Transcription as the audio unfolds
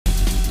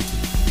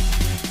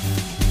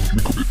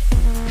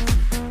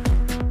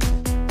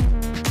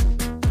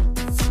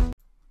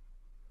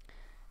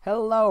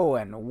Hello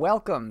and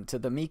welcome to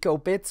the Miko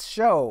Bits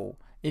Show.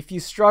 If you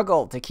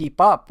struggle to keep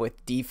up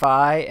with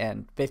DeFi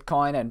and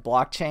Bitcoin and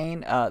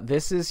blockchain,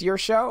 this is your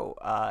show.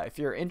 If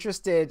you're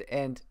interested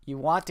and you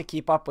want to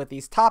keep up with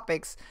these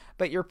topics,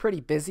 but you're a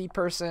pretty busy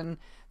person,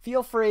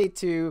 feel free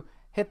to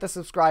hit the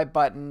subscribe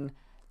button.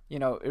 You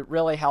know, it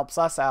really helps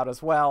us out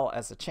as well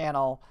as a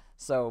channel.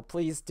 So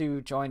please do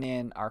join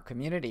in our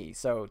community.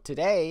 So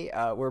today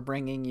we're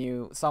bringing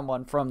you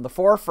someone from the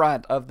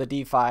forefront of the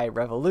DeFi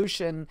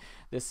revolution.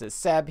 This is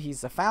Seb.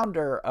 He's the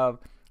founder of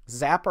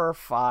Zapper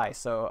Fi.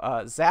 So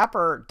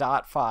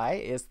zapper.fi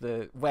is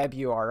the web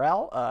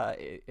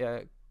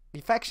URL.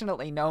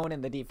 Affectionately known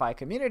in the DeFi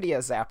community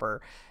as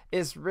Zapper,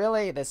 is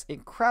really this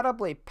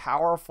incredibly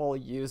powerful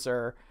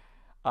user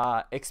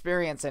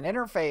experience and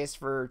interface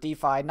for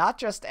DeFi, not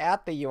just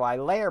at the UI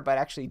layer, but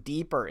actually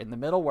deeper in the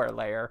middleware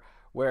layer,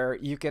 where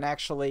you can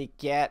actually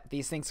get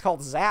these things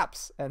called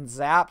zaps, and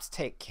zaps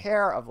take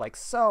care of like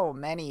so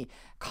many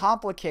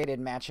complicated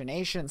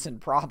machinations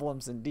and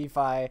problems in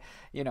DeFi,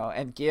 you know,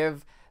 and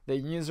give the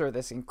user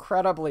this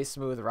incredibly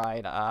smooth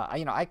ride.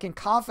 You know, I can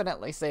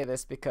confidently say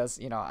this because,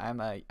 you know,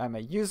 I'm a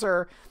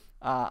user.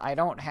 I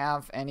don't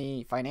have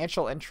any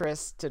financial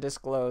interests to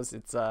disclose.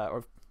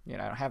 Or you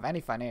know, I don't have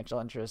any financial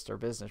interest or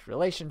business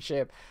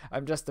relationship.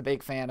 I'm just a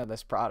big fan of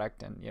this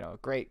product, and, you know,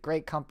 great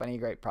company,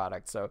 great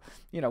product. So,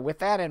 you know, with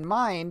that in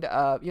mind,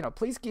 you know,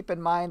 please keep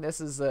in mind this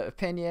is an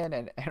opinion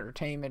and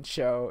entertainment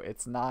show.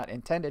 It's not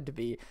intended to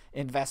be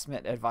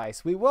investment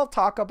advice. We will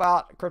talk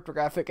about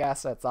cryptographic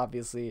assets,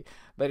 obviously,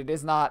 but it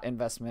is not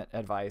investment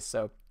advice.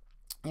 So,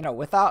 you know,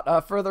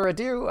 without further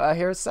ado,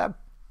 here's Seb.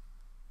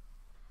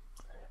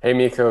 Hey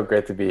Miko,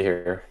 great to be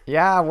here.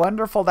 Yeah,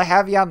 wonderful to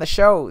have you on the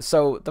show.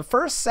 So the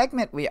first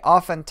segment we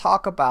often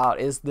talk about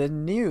is the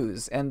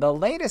news, and the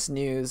latest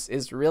news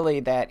is really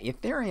that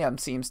Ethereum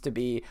seems to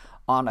be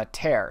on a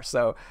tear.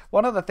 So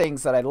one of the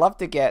things that I'd love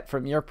to get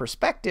from your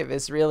perspective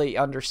is really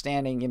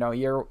understanding, you know,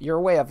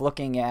 your way of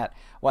looking at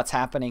what's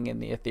happening in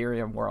the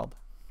Ethereum world.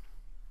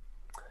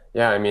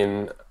 Yeah, I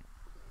mean,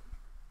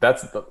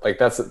 that's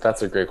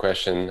a great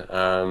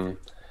question.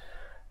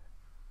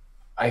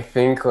 I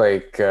think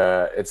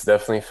it's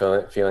definitely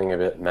feeling a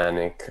bit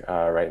manic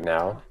right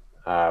now.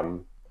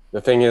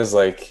 The thing is,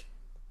 like,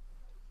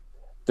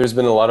 there's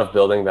been a lot of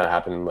building that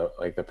happened in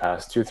like the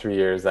past 2-3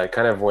 years that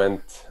kind of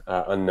went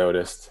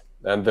unnoticed,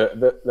 and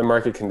the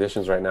market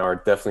conditions right now are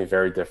definitely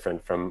very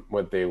different from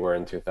what they were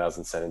in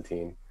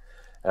 2017.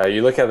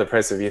 You look at the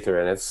price of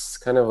Ether, and it's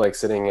kind of like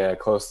sitting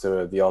close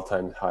to the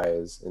all-time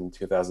highs in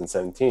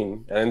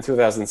 2017. And in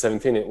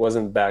 2017, it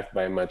wasn't backed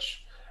by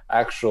much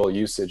actual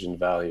usage and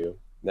value.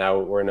 Now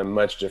we're in a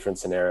much different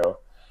scenario.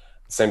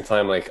 At the same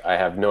time, like, I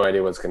have no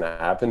idea what's going to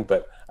happen,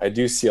 but I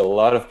do see a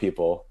lot of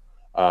people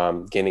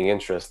gaining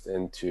interest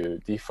into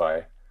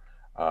DeFi,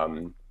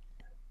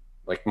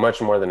 like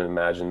much more than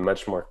imagined,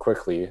 much more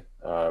quickly.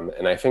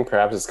 And I think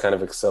perhaps it's kind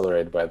of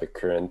accelerated by the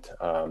current,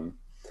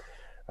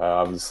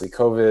 obviously,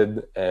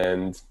 COVID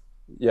and,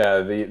 yeah,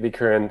 the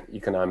current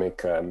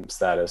economic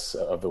status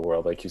of the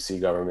world. Like, you see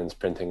governments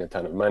printing a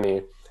ton of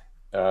money,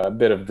 a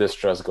bit of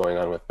distrust going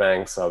on with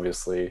banks,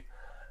 obviously.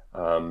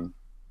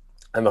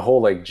 And the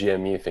whole like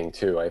GME thing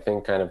too, I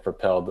think kind of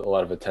propelled a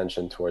lot of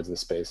attention towards the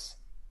space.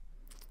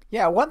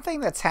 Yeah, one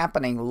thing that's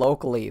happening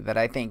locally that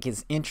I think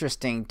is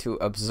interesting to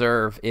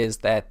observe is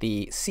that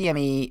the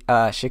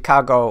CME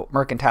Chicago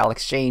Mercantile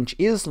Exchange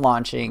is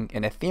launching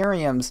an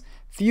Ethereum's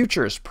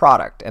futures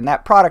product, and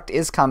that product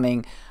is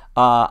coming.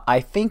 I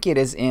think it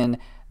is in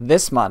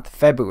this month,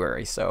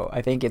 February, so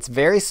I think it's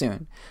very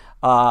soon.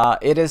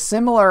 It is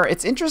similar.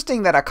 It's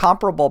interesting that a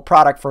comparable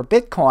product for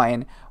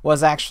Bitcoin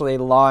was actually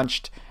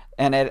launched,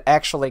 and it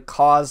actually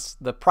caused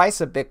the price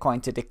of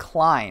Bitcoin to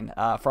decline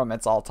from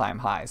its all-time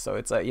high. So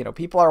it's you know,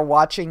 people are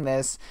watching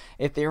this.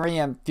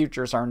 Ethereum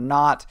futures are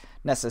not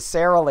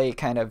necessarily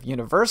kind of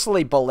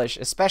universally bullish,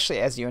 especially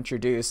as you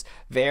introduce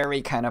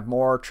very kind of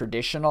more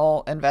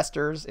traditional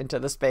investors into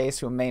the space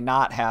who may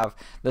not have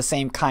the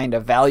same kind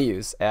of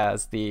values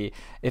as the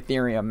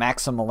Ethereum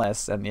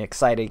maximalists and the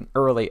exciting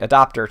early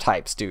adopter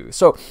types do.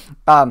 So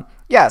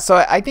yeah, so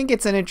I think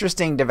it's an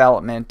interesting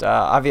development.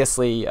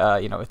 Obviously,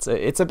 you know,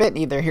 it's a bit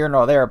neither here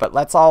nor there, but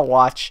let's all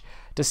watch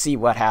to see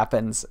what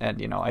happens.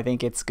 And, you know, I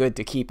think it's good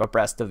to keep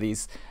abreast of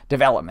these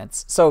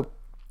developments. So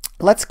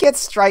let's get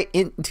straight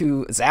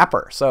into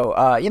Zapper.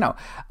 So, you know,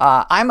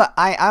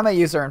 I'm a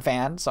user and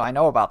fan, so I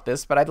know about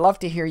this, but I'd love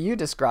to hear you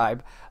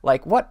describe,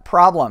 like, what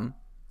problem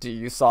do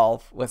you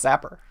solve with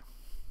Zapper?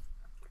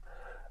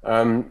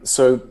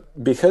 So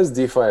because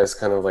DeFi is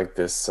kind of like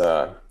this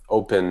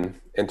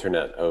open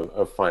internet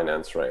of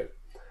finance, right?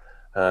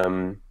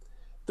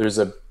 There's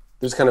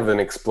kind of an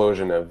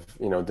explosion of,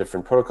 you know,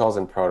 different protocols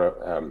and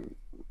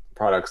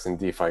products in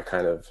DeFi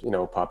kind of, you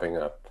know, popping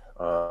up.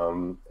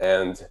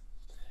 And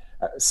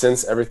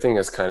since everything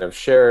is kind of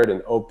shared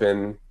and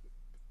open,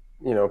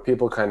 you know,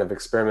 people kind of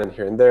experiment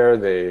here and there.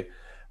 They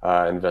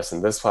invest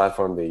in this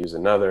platform, they use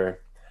another.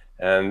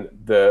 And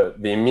the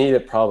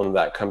immediate problem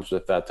that comes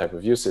with that type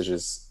of usage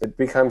is it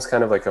becomes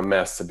kind of like a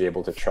mess to be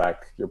able to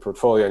track your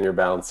portfolio and your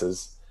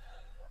balances.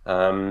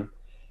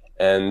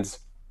 And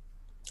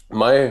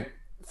my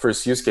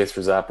first use case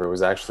for Zapper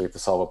was actually to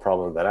solve a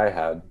problem that I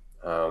had.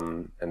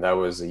 And that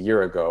was a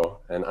year ago.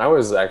 And I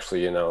was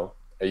actually, a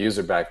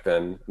user back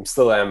then. I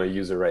still am a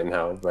user right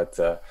now, but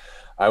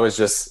I was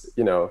just,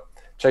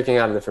 checking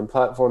out different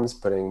platforms,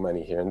 putting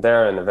money here and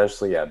there. And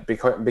eventually, yeah,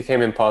 it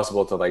became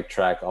impossible to like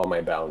track all my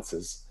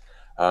balances.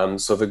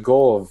 So the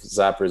goal of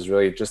Zapper is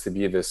really just to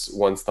be this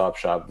one-stop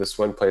shop, this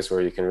one place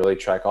where you can really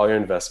track all your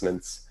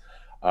investments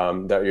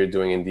that you're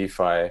doing in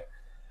DeFi,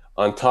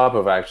 on top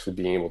of actually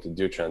being able to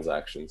do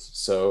transactions.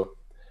 So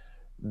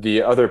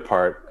the other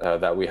part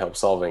that we help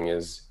solving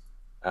is,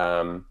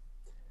 as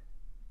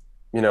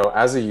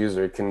a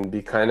user, it can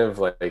be kind of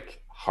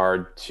like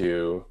hard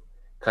to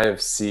kind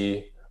of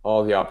see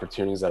all the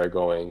opportunities that are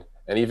going,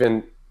 and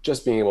even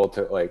just being able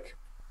to like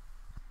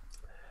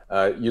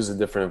use the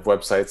different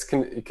websites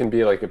can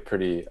be like a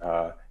pretty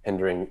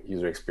hindering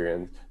user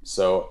experience.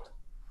 So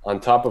on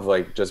top of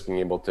like just being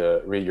able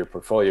to read your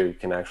portfolio, you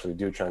can actually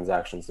do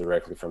transactions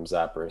directly from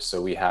Zapper.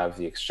 So we have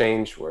the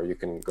exchange where you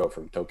can go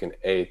from token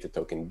A to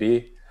token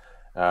B.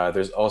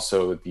 There's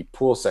also the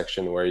pool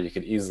section where you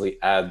could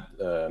easily add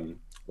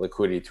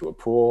liquidity to a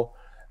pool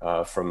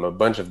from a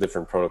bunch of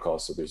different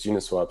protocols. So there's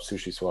Uniswap,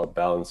 SushiSwap,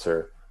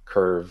 Balancer,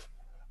 Curve,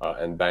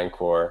 and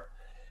Bancor.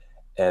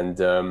 And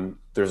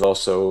there's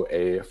also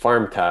a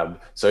farm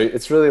tab. So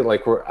it's really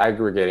like we're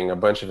aggregating a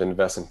bunch of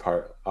investment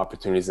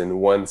opportunities in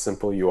one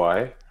simple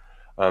UI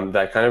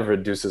that kind of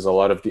reduces a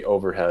lot of the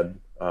overhead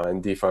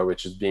in DeFi,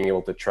 which is being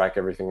able to track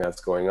everything that's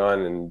going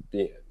on and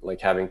be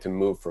like having to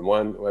move from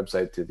one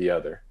website to the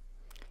other.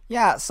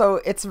 Yeah, so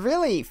it's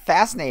really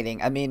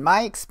fascinating. I mean,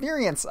 my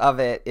experience of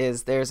it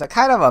is there's a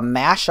kind of a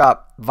mashup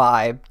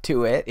vibe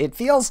to it. It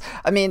feels,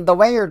 I mean, the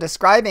way you're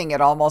describing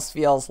it almost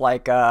feels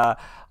like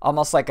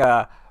almost like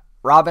a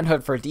Robin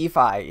Hood for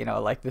DeFi,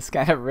 like this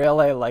kind of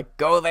really like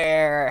go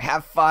there,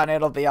 have fun,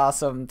 it'll be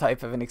awesome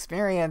type of an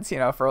experience,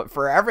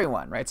 for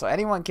everyone, right? So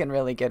anyone can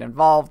really get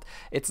involved.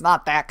 It's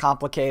not that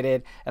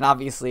complicated, and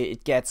obviously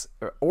it gets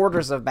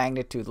orders of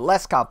magnitude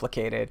less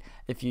complicated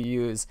if you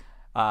use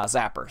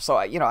Zapper. So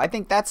I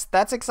think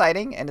that's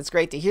exciting and it's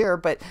great to hear.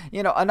 But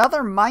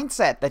another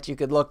mindset that you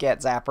could look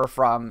at Zapper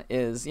from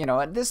is,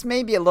 and this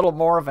may be a little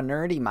more of a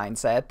nerdy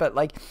mindset, but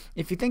like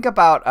if you think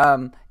about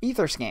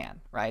Etherscan,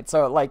 right?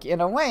 So like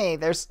in a way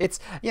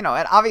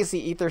and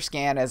obviously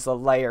Etherscan is the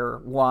layer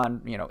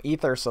one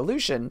Ether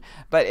solution,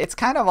 but it's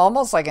kind of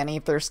almost like an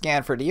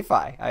Etherscan for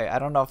DeFi. I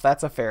don't know if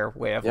that's a fair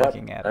way of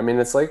looking at it. I mean,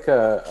 it's like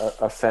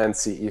a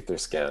fancy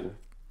Etherscan,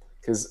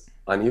 because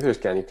on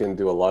Etherscan you can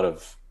do a lot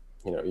of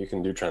you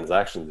can do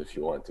transactions if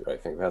you want to. I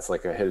think that's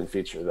like a hidden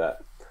feature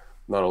that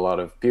not a lot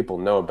of people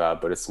know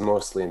about, but it's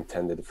mostly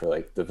intended for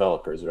like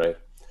developers, right?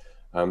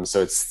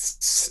 So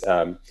it's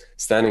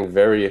standing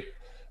very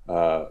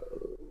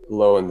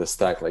low in the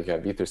stack. Like you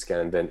have Etherscan,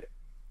 and then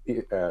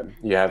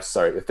you have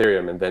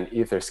Ethereum, and then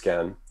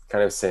Etherscan,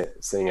 kind of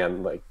saying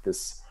on like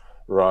this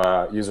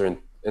raw user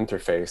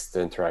interface to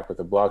interact with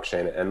the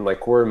blockchain. And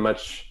like we're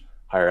much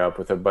higher up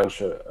with a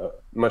bunch of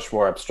much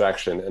more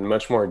abstraction and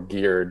much more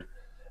geared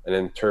and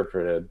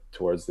interpreted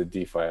towards the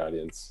DeFi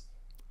audience.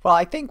 Well,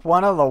 I think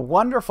one of the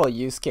wonderful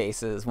use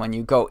cases when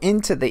you go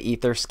into the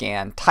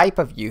Etherscan type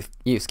of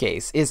use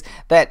case is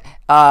that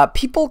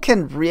people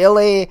can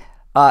really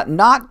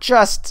not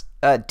just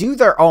do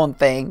their own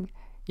thing,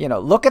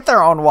 look at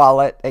their own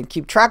wallet and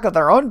keep track of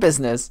their own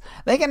business.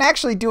 They can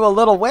actually do a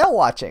little whale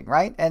watching,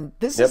 right? And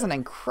this is an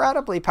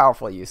incredibly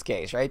powerful use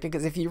case, right?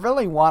 Because if you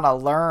really want to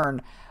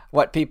learn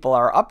what people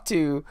are up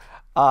to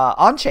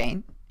on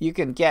chain, you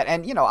can get,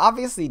 and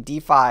obviously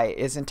DeFi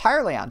is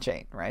entirely on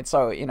chain, right?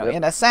 So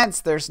in a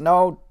sense there's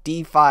no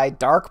DeFi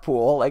dark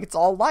pool, like it's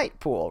all light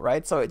pool,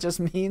 right? So it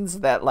just means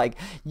that like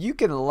you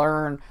can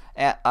learn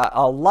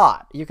a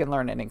lot. You can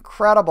learn an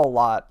incredible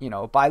lot,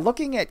 by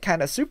looking at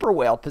kind of super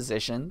whale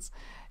positions,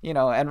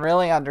 and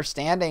really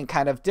understanding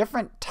kind of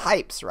different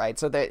types, right?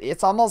 So that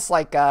it's almost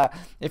like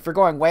if you're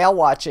going whale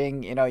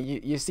watching,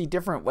 you see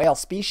different whale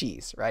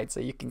species, right?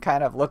 So you can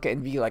kind of look at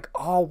and be like,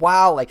 oh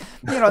wow, like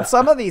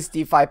some of these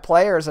DeFi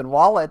players and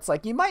wallets,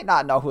 like you might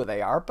not know who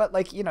they are, but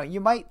like you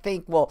might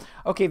think, well,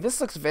 okay,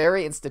 this looks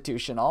very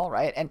institutional,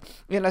 right? And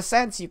in a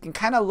sense, you can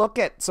kind of look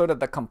at sort of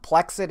the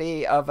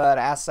complexity of an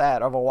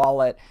asset, of a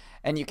wallet,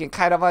 and you can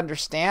kind of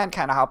understand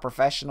kind of how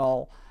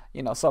professional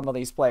some of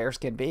these players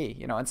can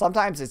be, and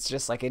sometimes it's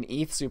just like an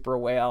ETH super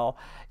whale,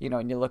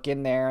 and you look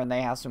in there and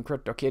they have some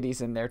crypto kitties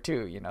in there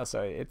too,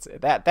 so it's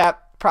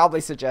that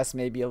probably suggests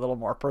maybe a little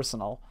more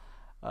personal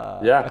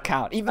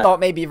account, even though it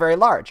may be very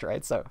large,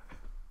 right? So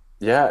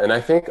yeah, and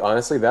I think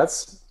honestly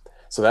that's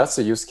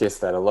the use case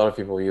that a lot of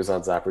people use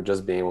on Zapper,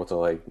 just being able to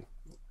like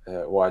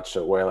watch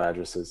whale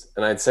addresses.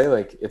 And I'd say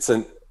like it's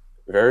a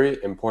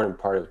very important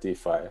part of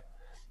DeFi,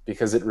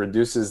 because it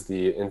reduces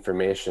the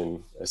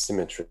information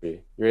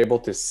asymmetry. You're able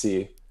to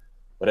see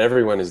what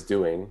everyone is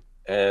doing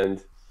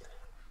and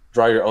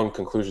draw your own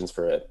conclusions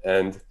for it.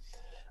 And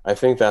I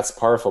think that's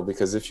powerful,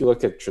 because if you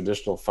look at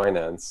traditional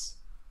finance,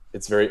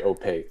 it's very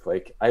opaque.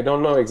 Like, I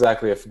don't know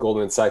exactly if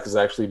Goldman Sachs is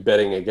actually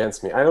betting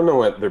against me. I don't know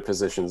what their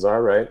positions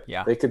are, right?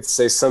 Yeah. They could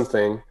say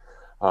something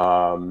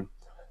um,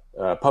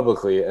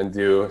 publicly and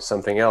do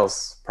something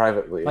else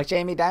privately. Like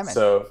Jamie Dimon.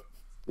 So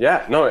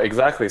yeah, no,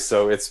 exactly.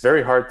 So it's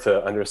very hard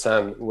to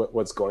understand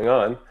what's going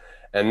on.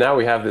 And now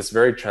we have this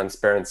very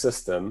transparent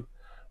system,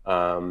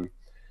 um,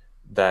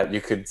 that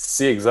you could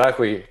see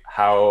exactly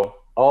how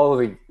all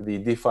the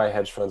DeFi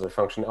hedge funds are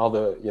functioning, all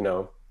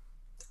the,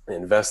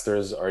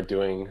 investors are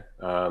doing.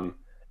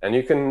 And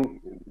you can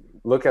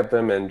look at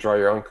them and draw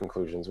your own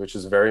conclusions, which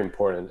is very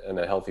important and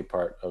a healthy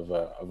part of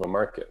a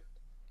market.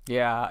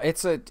 Yeah,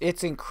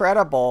 it's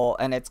incredible,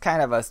 and it's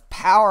kind of a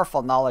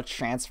powerful knowledge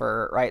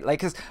transfer, right? Like,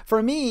 cause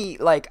for me,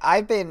 like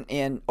I've been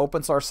in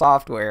open source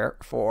software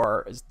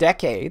for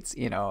decades,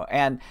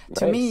 and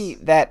to me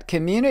Nice. that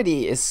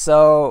community is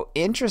so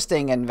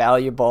interesting and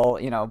valuable,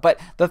 But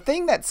the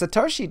thing that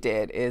Satoshi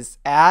did is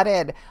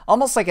added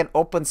almost like an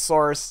open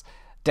source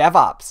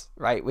DevOps,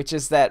 right? Which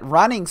is that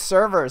running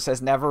servers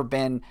has never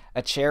been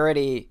a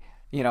charity,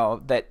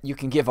 that you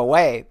can give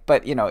away.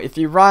 But, if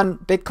you run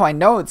Bitcoin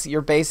nodes,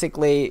 you're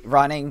basically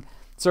running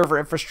server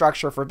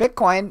infrastructure for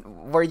Bitcoin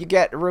where you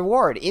get a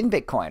reward in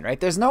Bitcoin, right?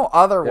 There's no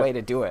other way Yep.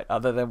 to do it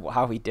other than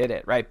how he did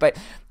it, right? But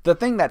the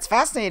thing that's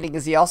fascinating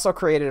is he also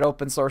created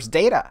open source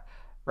data,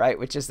 right?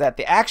 Which is that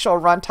the actual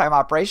runtime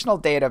operational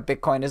data of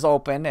Bitcoin is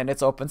open and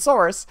it's open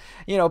source,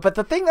 But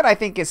the thing that I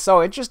think is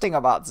so interesting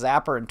about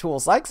Zapper and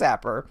tools like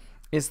Zapper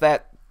is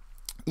that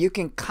you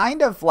can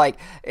kind of like,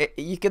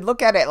 you could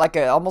look at it like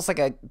almost like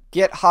a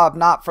GitHub,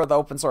 not for the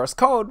open source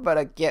code, but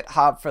a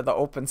GitHub for the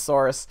open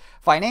source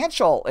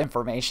financial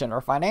information or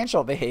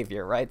financial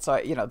behavior, right? So,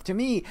 to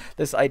me,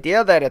 this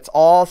idea that it's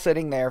all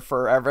sitting there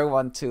for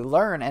everyone to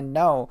learn and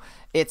know,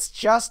 it's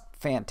just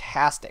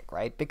fantastic,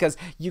 right? Because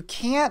you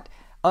can't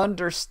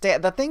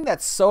understand the thing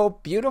that's so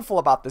beautiful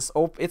about this.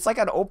 It's like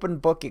an open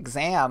book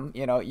exam,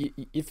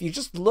 if you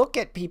just look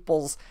at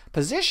people's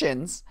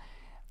positions,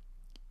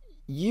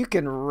 you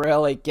can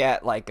really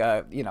get like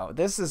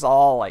this is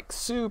all like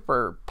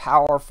super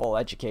powerful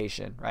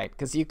education, right?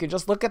 Because you can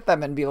just look at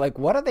them and be like,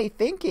 what are they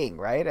thinking,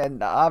 right?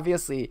 And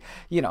obviously,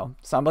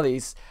 some of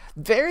these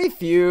very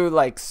few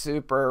like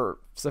super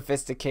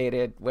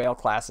sophisticated whale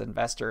class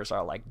investors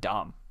are like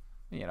dumb,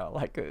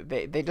 like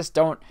they just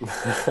don't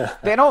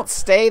they don't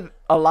stay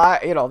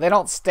alive, they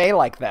don't stay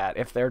like that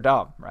if they're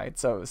dumb, right?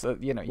 So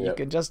you Yep.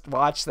 can just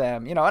watch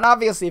them, and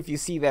obviously if you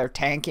see they're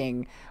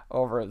tanking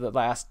over the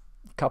last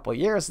couple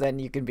years, then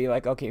you can be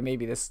like, okay,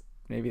 maybe this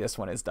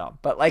one is dumb,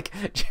 but like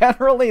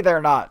generally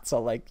they're not.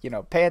 So like,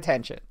 pay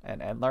attention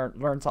and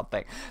learn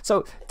something.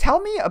 So tell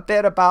me a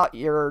bit about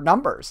your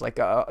numbers, like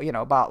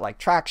about like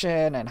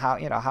traction and how,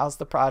 how's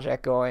the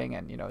project going,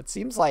 and it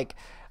seems like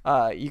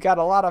you got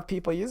a lot of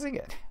people using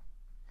it.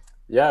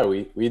 Yeah,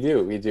 we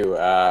do.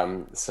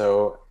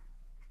 So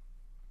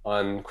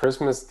on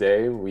Christmas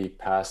Day, we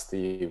passed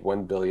the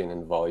 1 billion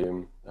in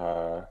volume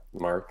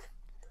mark.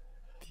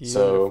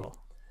 So Beautiful.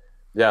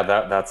 yeah,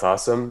 that's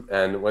awesome.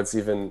 And what's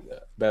even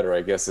better,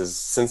 I guess, is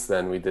since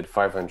then we did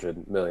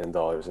 $500 million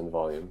in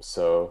volume.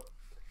 So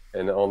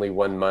in only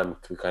 1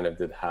 month, we kind of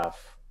did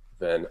half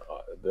than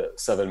the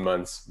 7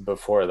 months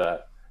before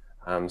that.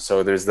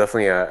 So there's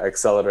definitely a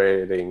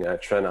accelerating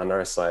trend on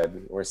our side.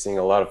 We're seeing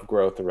a lot of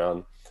growth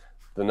around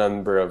the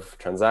number of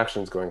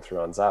transactions going through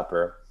on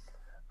Zapper,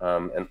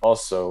 and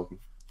also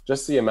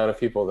just the amount of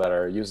people that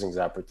are using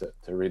Zapper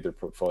to read their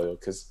portfolio.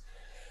 Because,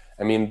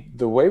 I mean,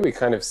 the way we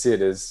kind of see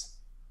it is,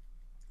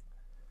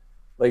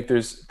 like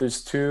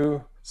there's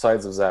two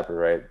sides of Zapper,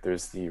 right?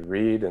 There's the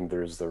read and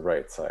there's the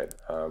write side.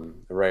 The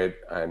write,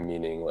 I'm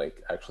meaning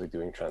like actually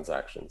doing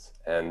transactions,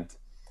 and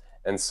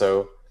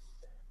so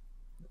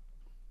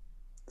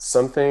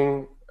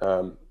something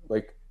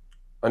like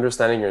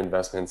understanding your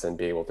investments and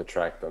be able to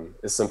track them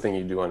is something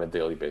you do on a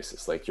daily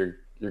basis. Like you're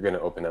going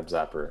to open up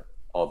Zapper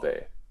all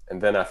day,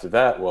 and then after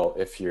that, well,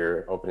 if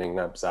you're opening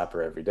up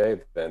Zapper every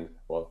day, then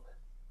well,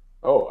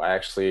 oh, I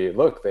actually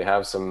look, they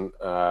have some.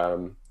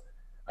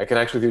 I can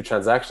actually do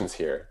transactions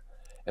here,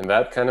 and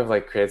that kind of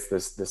like creates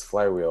this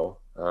flywheel,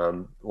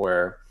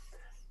 where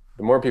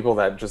the more people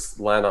that just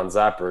land on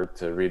Zapper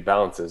to read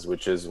balances,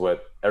 which is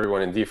what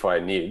everyone in DeFi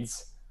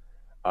needs,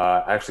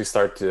 actually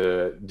start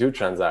to do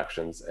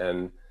transactions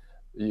and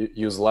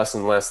use less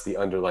and less the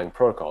underlying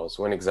protocols.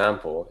 One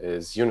example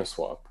is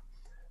Uniswap.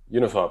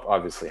 Uniswap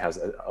obviously has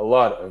a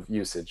lot of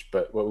usage,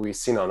 but what we've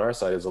seen on our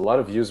side is a lot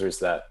of users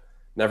that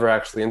never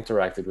actually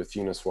interacted with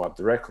Uniswap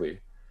directly.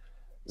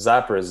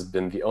 Zapper has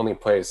been the only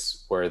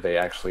place where they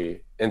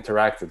actually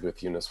interacted with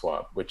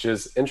Uniswap, which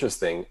is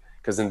interesting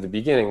because in the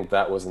beginning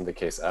that wasn't the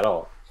case at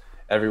all.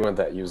 Everyone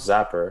that used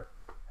Zapper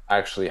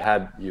actually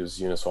had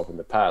used Uniswap in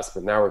the past,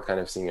 but now we're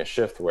kind of seeing a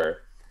shift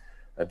where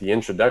the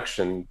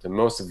introduction to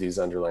most of these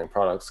underlying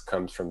products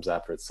comes from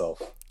Zapper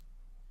itself.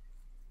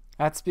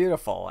 That's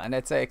beautiful, and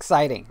it's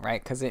exciting,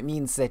 right? Because it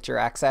means that you're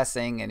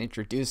accessing and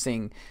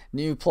introducing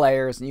new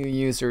players, new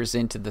users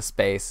into the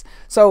space.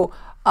 So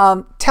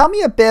tell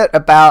me a bit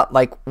about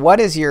like what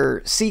is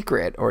your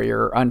secret or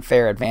your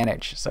unfair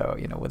advantage? So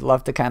would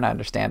love to kind of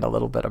understand a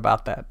little bit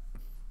about that.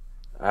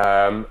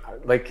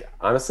 Like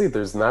honestly,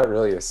 there's not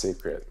really a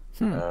secret.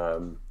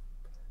 Hmm.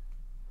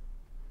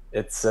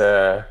 It's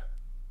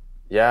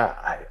Yeah,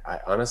 I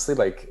honestly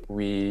like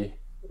we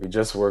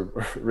just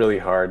worked really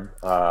hard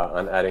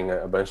on adding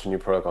a bunch of new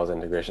protocols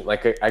integration.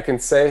 Like I can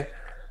say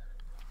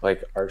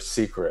like our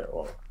secret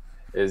well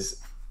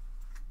is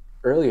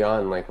early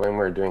on, like when we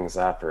were doing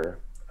Zapper,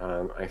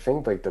 I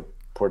think like the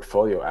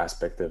portfolio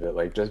aspect of it,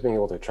 like just being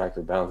able to track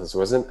the balances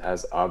wasn't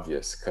as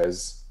obvious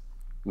because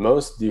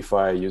most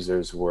DeFi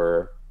users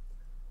were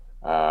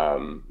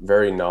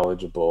very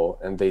knowledgeable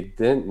and they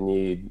didn't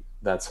need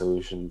that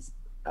solution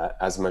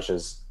as much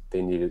as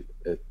they needed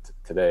it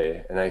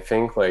today. And I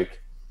think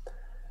like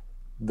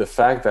the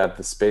fact that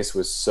the space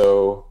was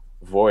so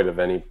void of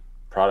any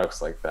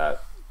products like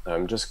that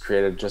just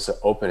created just an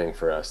opening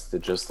for us to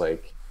just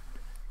like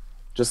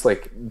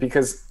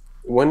because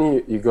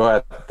when you go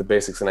at the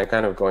basics, and I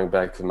kind of going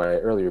back to my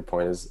earlier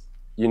point is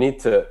you need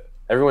to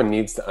everyone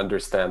needs to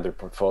understand their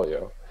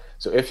portfolio.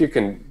 So if you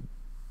can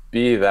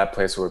be that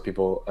place where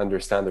people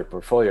understand their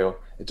portfolio,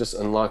 it just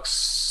unlocks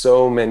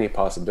so many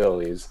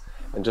possibilities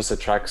and just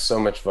attracts so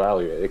much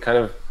value. It kind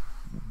of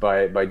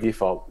by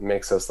default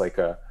makes us like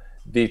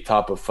the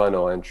top of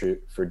funnel entry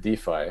for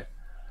DeFi.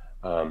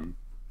 Um,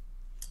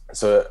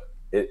 so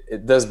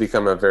it does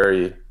become a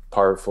very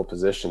powerful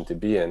position to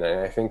be in. And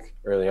I think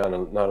early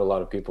on, not a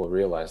lot of people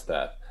realize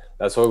that.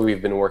 That's why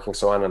we've been working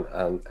so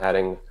on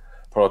adding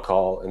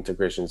protocol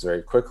integrations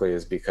very quickly,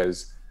 is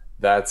because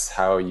that's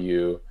how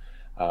you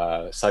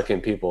suck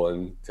in people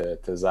into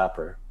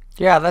Zapper.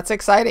 Yeah, that's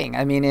exciting.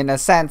 I mean, in a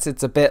sense,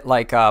 it's a bit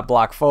like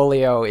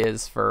Blockfolio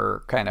is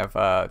for kind of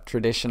a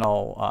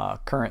traditional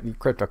current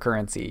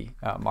cryptocurrency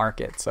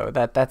market. So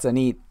that's a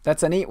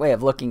neat way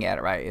of looking at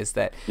it, right? Is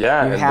that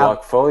Yeah, you and have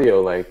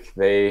Blockfolio, like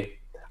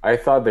I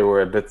thought they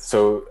were a bit.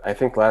 So I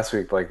think last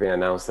week, like they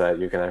announced that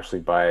you can actually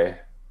buy,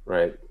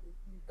 right,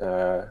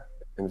 uh,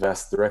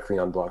 invest directly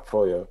on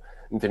Blockfolio.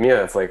 And to me,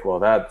 that's like, well,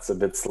 that's a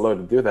bit slow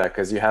to do that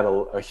because you had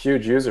a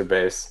huge user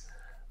base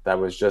that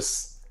was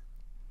just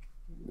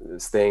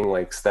staying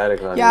like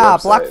static on your yeah,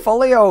 website.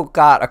 Blockfolio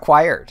got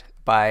acquired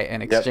by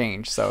an Yep.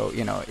 exchange, so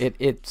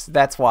it's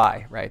that's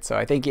why, right? So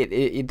I think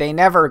they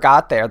never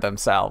got there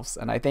themselves,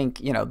 and I think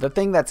the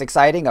thing that's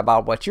exciting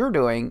about what you're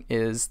doing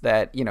is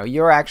that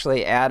you're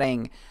actually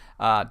adding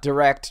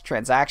direct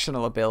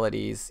transactional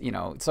abilities,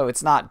 so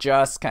it's not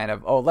just kind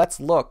of, oh, let's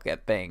look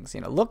at things.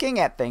 Looking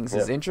at things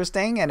is Yep.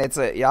 interesting, and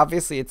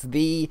obviously it's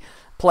the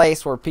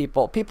place where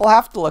people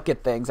have to look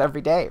at things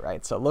every day,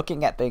 right? So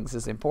looking at things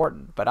is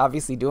important, but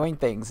obviously doing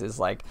things is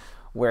like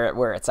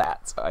where it's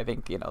at. So I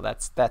think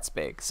that's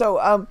big.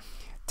 So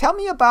tell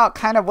me about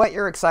kind of what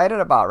you're excited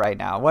about right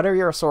now. What are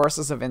your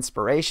sources of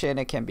inspiration?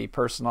 It can be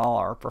personal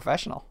or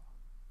professional.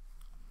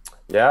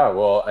 Yeah,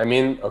 well, I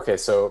mean, okay,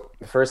 so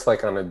first,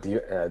 like on a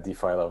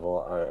DeFi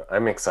level,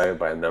 I'm excited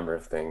by a number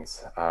of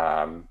things.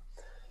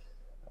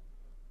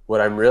 What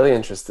I'm really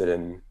interested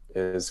in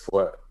is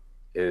what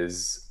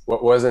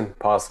wasn't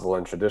possible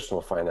in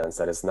traditional finance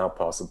that is now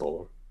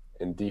possible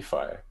in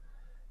DeFi.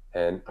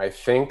 And I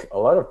think a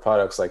lot of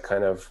products like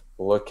kind of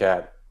look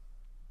at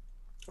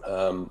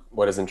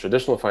what is in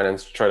traditional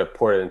finance, try to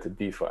port it into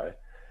DeFi.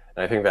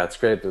 And I think that's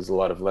great. There's a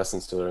lot of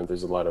lessons to learn.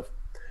 There's a lot of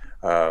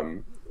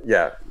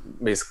yeah,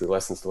 basically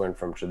lessons to learn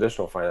from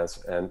traditional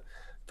finance. And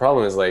the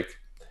problem is like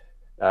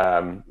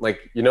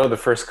the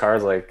first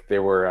cars, like they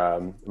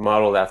were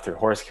modeled after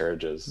horse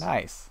carriages,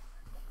 Nice.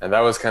 and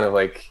that was kind of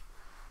like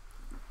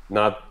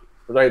not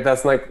right.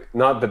 That's like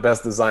not the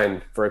best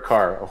design for a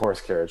car, a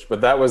horse carriage,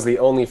 but that was the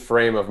only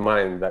frame of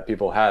mind that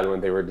people had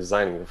when they were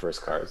designing the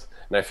first cars.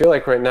 And I feel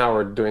like right now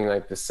we're doing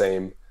like the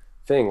same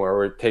thing where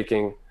we're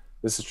taking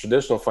this is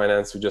traditional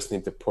finance, we just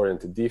need to port it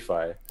into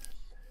DeFi,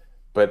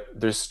 but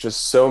there's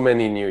just so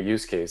many new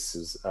use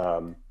cases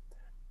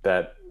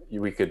that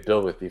we could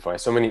build with DeFi,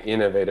 so many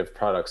innovative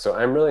products. So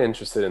I'm really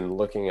interested in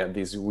looking at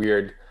these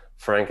weird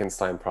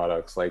Frankenstein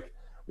products. Like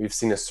we've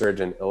seen a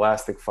surge in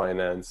elastic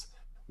finance,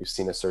 we've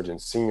seen a surge in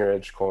senior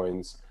edge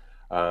coins.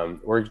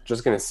 We're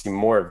just going to see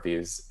more of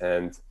these,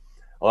 and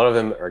a lot of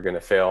them are going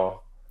to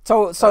fail.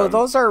 So Um,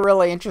 those are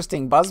really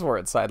interesting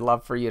buzzwords. So I'd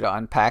love for you to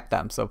unpack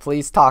them. So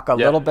please talk a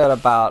yeah, little bit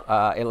about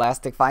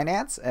elastic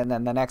finance, and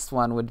then the next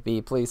one would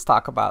be please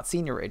talk about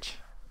seniorage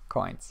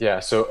coins. yeah.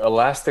 So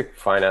elastic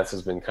finance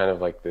has been kind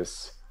of like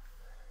this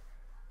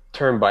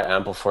term by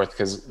Ampleforth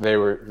because they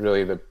were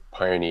really the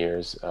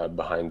pioneers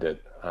behind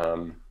it.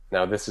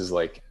 Now, this is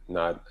like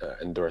not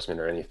endorsement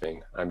or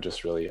anything. I'm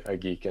just really a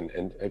geek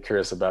and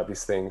curious about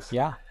these things.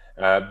 Yeah.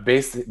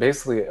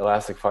 Basically,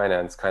 elastic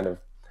finance kind of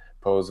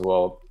posed,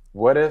 well,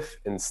 what if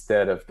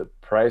instead of the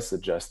price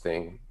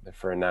adjusting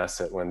for an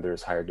asset when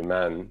there's higher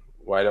demand,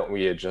 why don't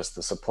we adjust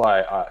the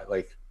supply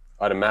like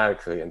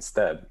automatically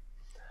instead?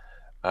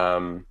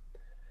 Um,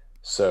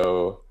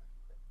 so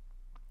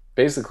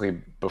basically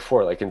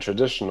before like in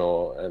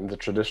the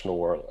traditional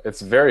world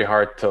it's very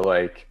hard to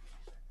like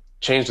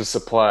change the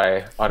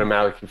supply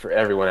automatically for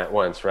everyone at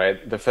once,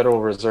 right? The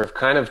Federal Reserve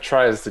kind of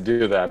tries to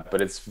do that,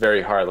 but it's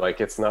very hard. Like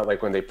it's not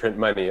like when they print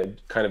money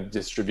it kind of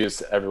distributes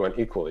to everyone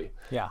equally.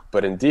 Yeah.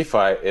 But in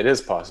DeFi it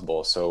is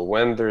possible. So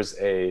when there's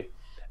a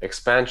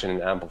expansion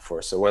in ample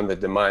force, so when the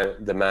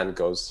demand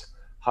goes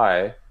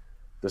high,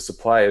 the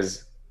supply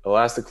is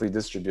elastically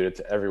distributed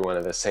to everyone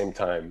at the same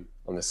time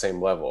on the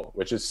same level,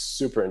 which is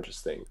super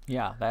interesting.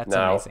 Yeah, that's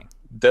Now, amazing.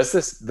 does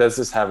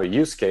this have a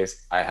use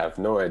case? I have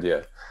no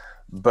idea.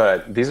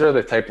 But these are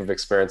the type of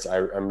experiments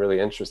I'm really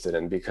interested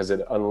in because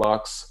it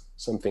unlocks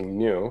something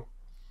new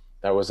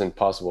that wasn't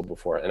possible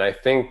before. And I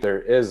think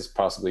there is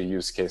possibly a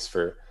use case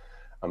for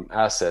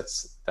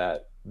assets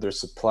that their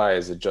supply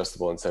is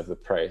adjustable instead of the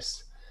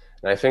price.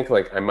 And I think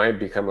like I might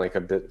become like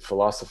a bit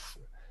philosophical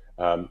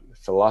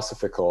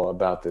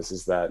about this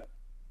is that,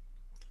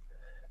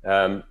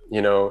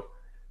 you know,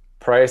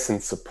 price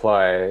and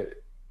supply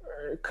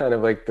are kind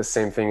of like the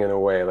same thing in a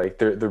way. Like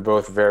they're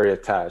both very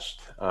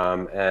attached.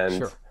 And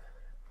Sure.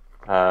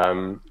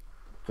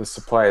 the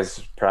supply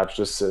is perhaps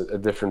just a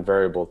different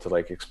variable to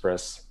like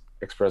express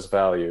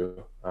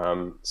value.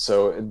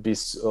 So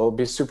it'll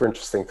be super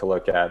interesting to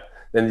look at.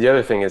 Then the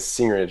other thing is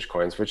seigniorage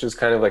coins, which is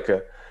kind of like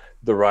a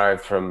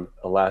derived from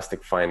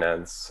elastic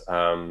finance.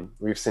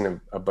 We've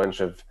seen a bunch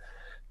of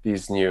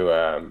these new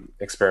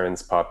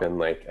experiments pop in,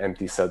 like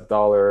empty set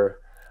dollar,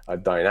 a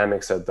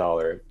dynamic set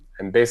dollar,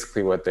 and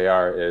basically what they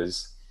are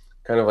is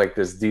kind of like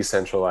this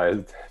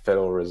decentralized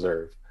Federal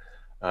Reserve.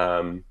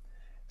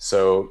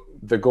 So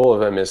the goal of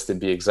them is to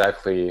be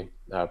exactly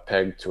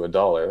pegged to a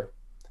dollar.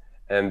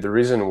 And the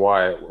reason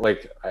why,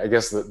 like, I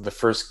guess the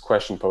first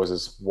question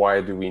poses,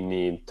 why do we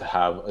need to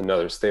have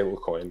another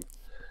stablecoin?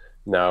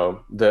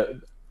 Now,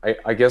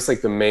 I guess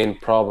like the main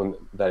problem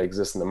that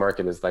exists in the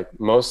market is like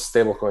most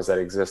stablecoins that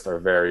exist are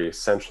very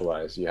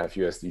centralized. You have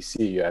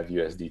USDC, you have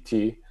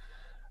USDT.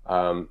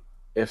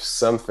 If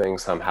something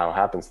somehow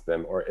happens to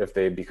them, or if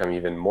they become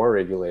even more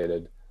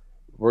regulated,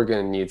 we're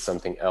going to need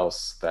something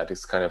else that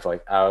is kind of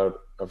like out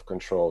of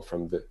control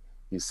from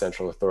these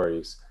central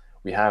authorities.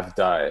 We have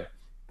DAI.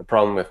 The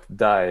problem with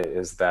DAI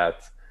is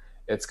that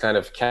it's kind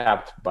of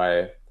capped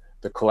by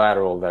the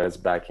collateral that is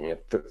backing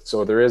it.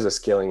 So there is a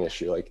scaling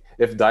issue. Like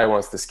if DAI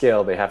wants to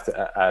scale, they have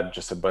to add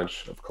just a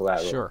bunch of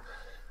collateral. Sure.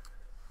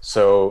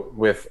 So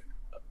with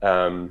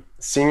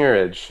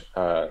seigniorage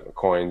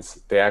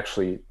coins,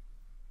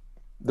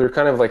 they're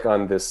kind of like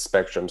on this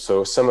spectrum.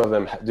 So some of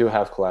them do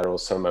have collateral,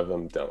 some of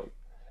them don't.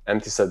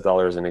 Empty set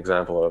dollar is an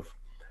example of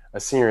a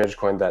seigniorage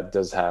coin that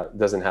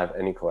doesn't have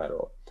any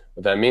collateral.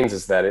 What that means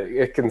is that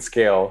it can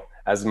scale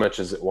as much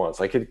as it wants.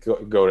 Like it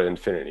could go to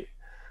infinity.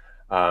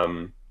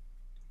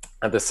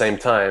 At the same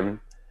time,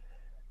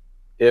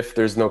 if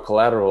there's no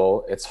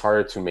collateral, it's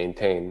harder to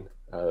maintain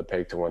the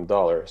peg to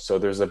 $1. So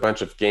there's a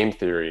bunch of game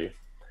theory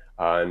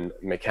on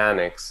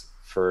mechanics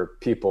for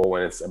people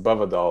when it's above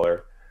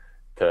 $1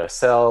 to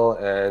sell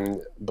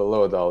and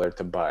below $1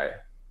 to buy.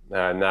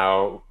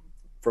 Now,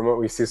 from what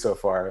we see so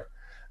far,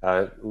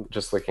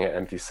 just looking at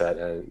empty set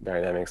and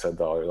dynamic set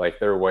dollar, like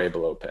they're way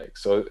below peg.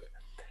 So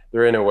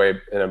they're in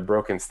a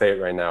broken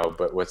state right now.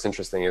 But what's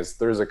interesting is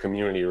there's a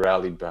community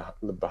rallied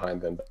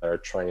behind them that are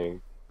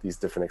trying these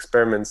different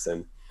experiments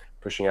and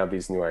pushing out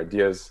these new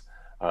ideas.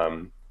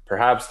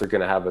 Perhaps they're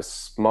going to have a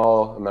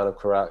small amount of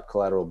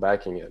collateral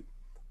backing it.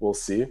 We'll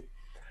see.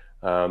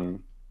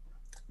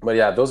 But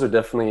yeah, those are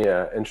definitely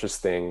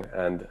interesting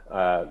and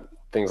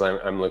things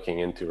I'm looking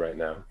into right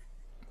now.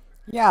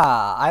 Yeah,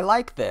 I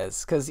like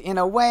this because in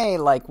a way,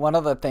 like one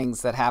of the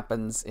things that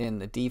happens in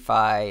the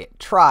DeFi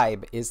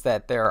tribe is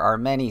that there are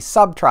many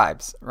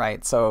sub-tribes,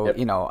 right? So,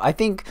 Yep. I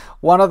think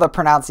one of the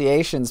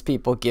pronunciations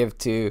people give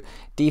to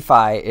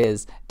DeFi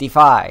is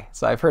DeFi.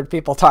 So I've heard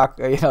people talk,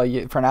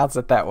 you pronounce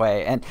it that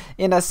way. And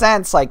in a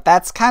sense, like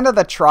that's kind of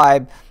the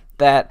tribe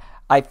that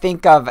I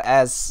think of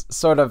as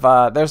sort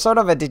of, there's sort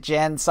of a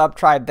degen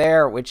sub-tribe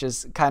there, which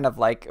is kind of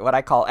like what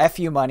I call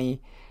FU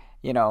money,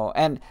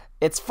 and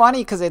it's funny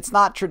because it's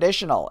not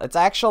traditional. It's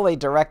actually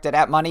directed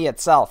at money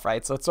itself,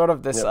 right? So it's sort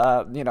of this,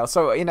 Yep.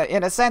 So in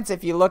a sense,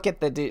 if you look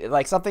at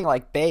like something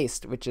like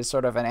Based, which is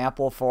sort of an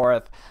ample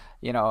fourth,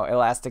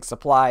 elastic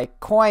supply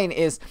coin,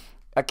 is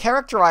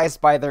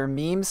characterized by their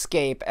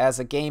memescape as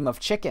a game of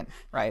chicken,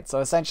 right? So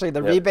essentially,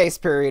 the Yep.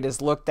 rebase period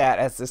is looked at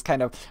as this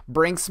kind of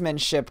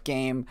brinksmanship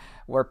game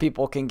where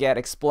people can get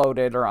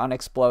exploded or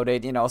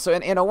unexploded, So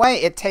in a way,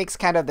 it takes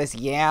kind of this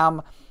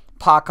yam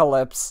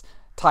apocalypse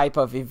type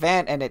of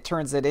event and it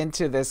turns it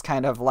into this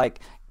kind of like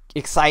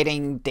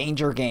exciting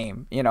danger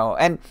game,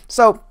 and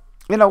so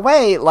in a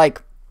way,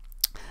 like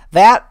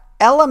that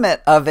element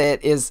of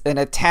it is an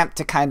attempt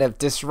to kind of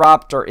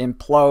disrupt or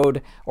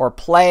implode or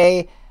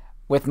play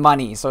with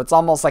money. So it's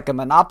almost like a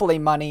monopoly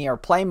money or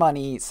play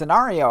money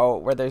scenario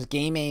where there's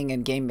gaming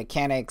and game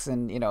mechanics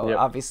and Yep.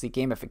 obviously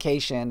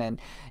gamification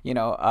and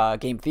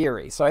game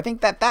theory. So I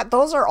think that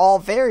those are all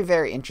very,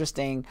 very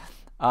interesting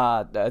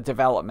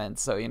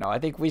developments. So I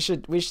think we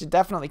should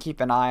definitely keep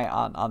an eye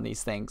on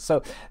these things.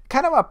 So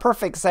kind of a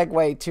perfect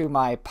segue to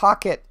my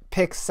pocket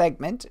pick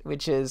segment,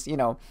 which is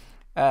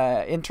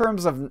in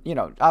terms of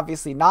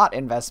obviously not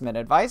investment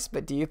advice,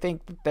 but do you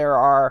think that there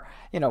are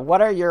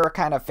what are your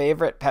kind of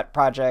favorite pet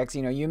projects?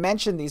 You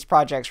mentioned these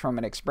projects from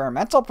an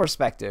experimental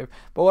perspective,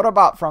 but what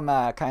about from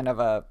a kind of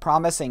a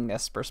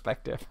promisingness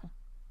perspective?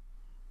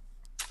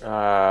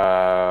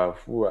 Yeah,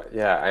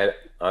 I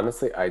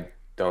honestly, I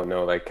don't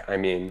know. Like, I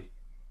mean,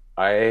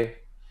 I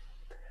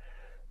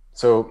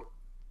So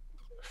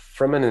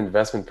from an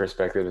investment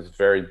perspective, it's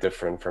very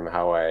different from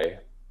how I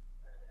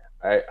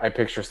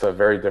picture stuff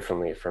very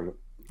differently from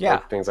Yeah,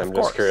 like things of I'm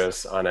just course.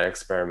 curious on an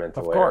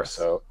experimental Of layer. course.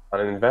 So on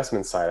an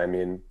investment side, I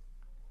mean,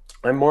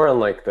 I'm more on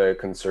like the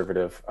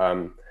conservative.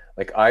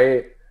 Like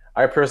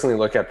I personally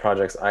look at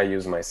projects I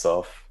use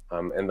myself,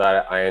 and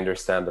that I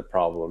understand the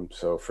problem.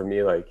 So for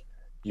me, like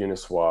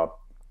Uniswap,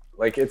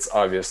 like it's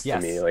obvious to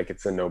me, Yes. like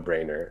it's a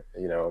no-brainer.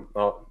 You know,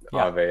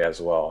 Yeah. Aave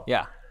as well.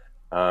 Yeah.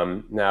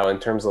 Now, in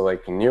terms of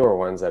like newer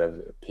ones that have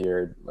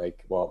appeared,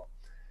 like well,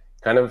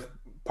 kind of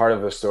part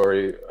of the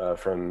story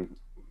from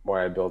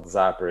why I built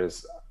Zapper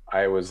is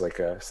I was like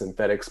a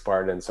synthetic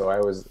Spartan, so I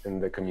was in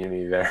the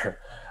community there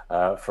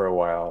for a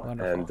while,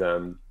 and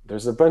Wonderful.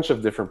 there's a bunch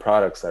of different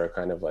products that are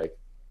kind of like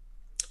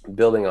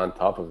building on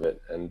top of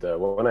it. And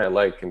one I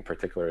like in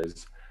particular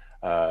is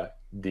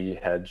the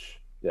hedge.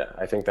 Yeah,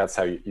 I think that's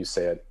how you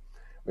say it,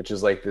 which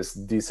is like this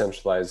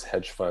decentralized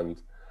hedge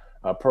fund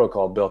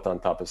protocol built on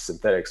top of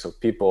synthetic. So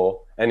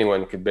people,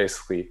 anyone could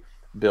basically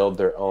build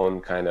their own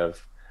kind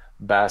of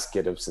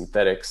basket of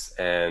synthetics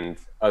and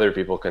other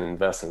people can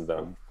invest in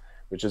them,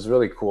 which is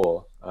really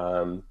cool.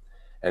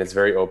 And it's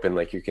very open.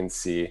 Like you can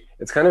see,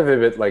 it's kind of a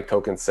bit like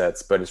token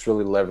sets, but it's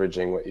really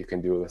leveraging what you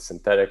can do with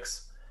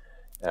synthetics.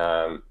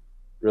 Um,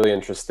 Really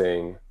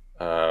interesting.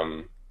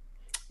 Um,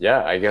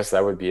 yeah, I guess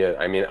that would be it.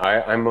 I mean,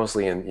 I'm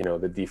mostly in,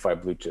 the DeFi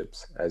blue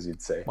chips, as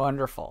you'd say.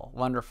 Wonderful.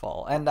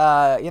 Wonderful. And,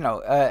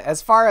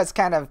 as far as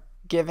kind of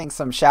giving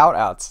some shout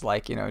outs,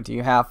 like, do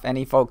you have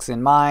any folks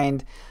in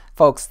mind,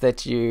 folks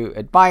that you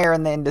admire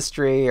in the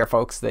industry or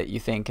folks that you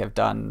think have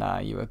done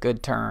you a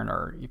good turn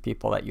or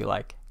people that you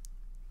like?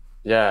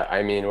 Yeah,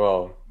 I mean,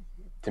 well,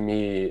 to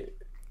me,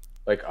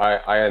 like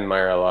I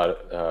admire a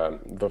lot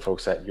the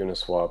folks at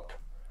Uniswap.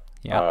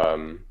 Yeah.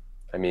 Um,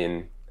 I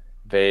mean,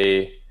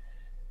 they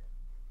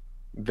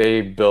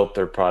they built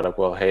their product,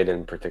 well, Hayden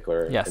in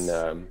particular, Yes.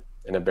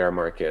 in a bear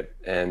market,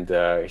 and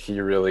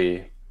he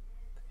really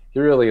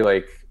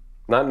like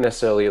not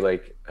necessarily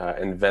like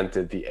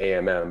invented the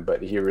AMM,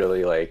 but he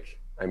really like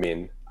I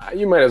mean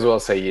you might as well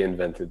say he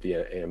invented the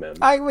AMM.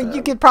 Well,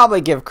 you could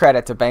probably give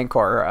credit to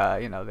Bancor.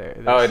 Oh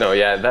There's no,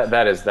 yeah,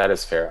 that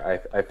is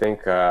fair. I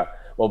think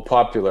well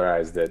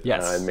popularized it and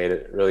yes. made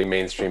it really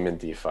mainstream in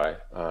DeFi.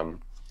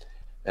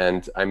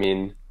 And I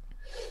mean,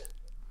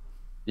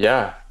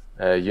 yeah,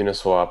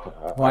 Uniswap,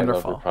 I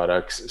love their Wonderful.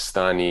 products.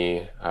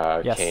 Stani,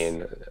 Yes.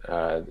 Kane,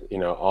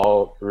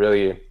 all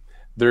really,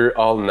 they're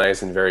all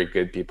nice and very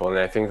good people. And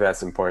I think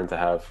that's important to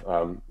have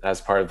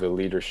as part of the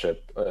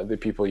leadership. The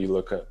people you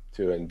look up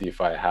to in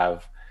DeFi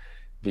have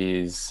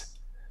these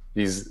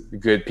these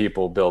good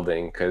people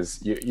building because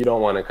you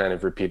don't want to kind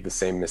of repeat the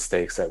same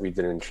mistakes that we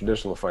did in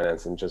traditional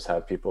finance and just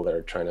have people that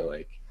are trying to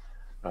like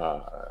uh,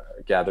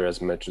 gather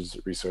as much as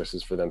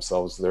resources for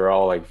themselves. They're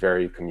all like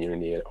very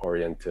community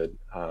oriented,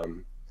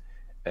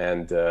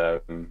 and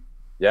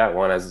yeah,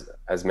 want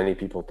as many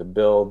people to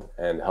build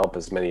and help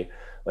as many.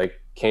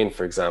 Like Kane,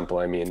 for example.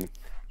 I mean,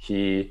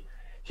 he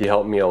he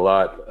helped me a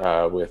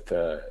lot with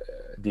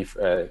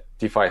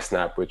DeFi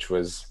Snap, which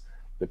was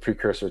the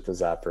precursor to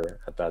Zapper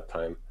at that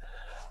time.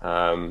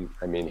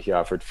 I mean, he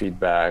offered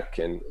feedback,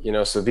 and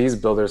so these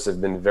builders have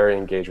been very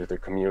engaged with their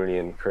community,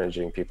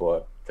 encouraging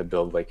people to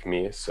build like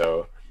me.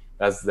 So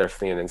that's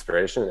definitely an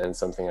inspiration and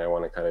something I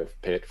want to kind of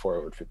pay it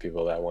forward for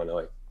people that want to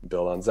like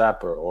build on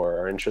Zapper or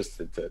are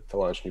interested to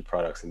launch new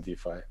products in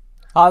DeFi.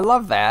 I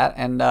love that,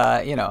 and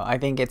I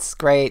think it's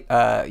great.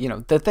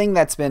 The thing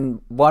that's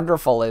been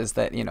wonderful is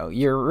that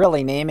you're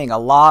really naming a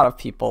lot of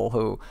people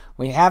who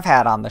we have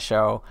had on the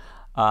show,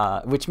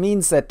 which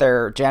means that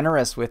they're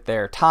generous with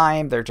their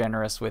time, they're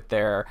generous with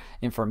their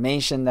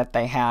information that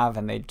they have,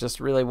 and they just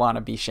really want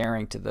to be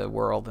sharing to the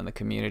world and the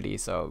community.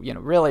 So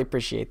really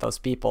appreciate those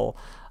people.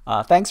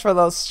 Thanks for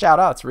those shout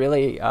outs.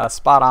 Really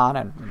spot on,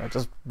 and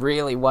just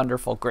really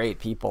wonderful, great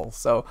people.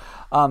 So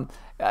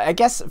I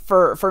guess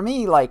for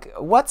me, like,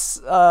 what's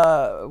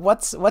the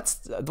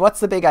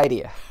big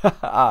idea?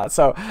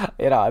 So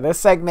this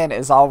segment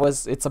is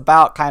always, it's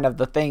about kind of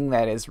the thing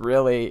that is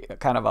really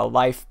kind of a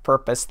life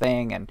purpose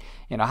thing, and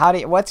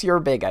what's your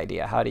big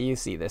idea? How do you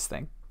see this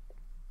thing?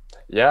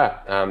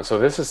 Yeah, so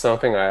this is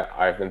something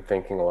I've been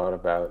thinking a lot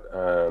about,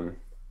 and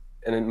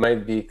it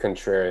might be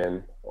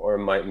contrarian or it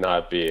might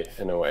not be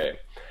in a way,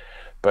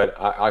 but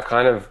I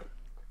kind of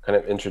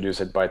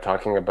introduce it by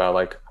talking about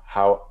like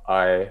how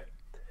I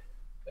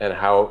and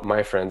how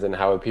my friends and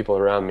how the people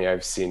around me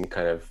I've seen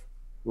kind of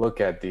look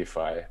at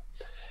DeFi.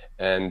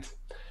 And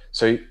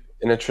so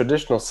in a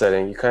traditional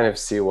setting, you kind of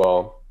see,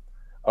 well,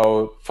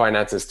 oh,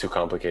 finance is too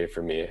complicated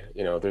for me.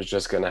 There's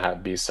just going to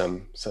be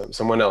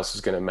someone else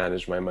who's going to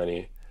manage my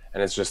money,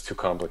 and it's just too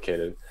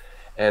complicated.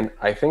 And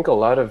I think a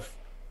lot of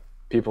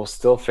people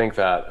still think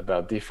that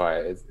about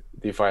DeFi.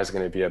 DeFi is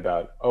going to be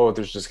about, oh,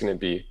 there's just going to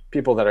be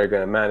people that are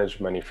going to manage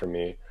money for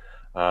me.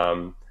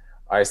 Um,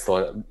 I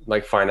still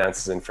like finance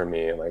isn't for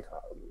me. Like,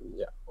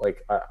 yeah,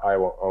 like I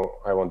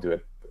won't do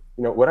it.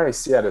 What I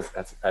see at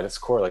its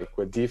core, like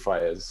what DeFi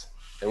is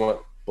and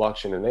what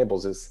blockchain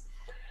enables is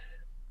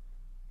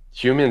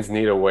humans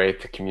need a way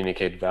to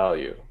communicate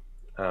value.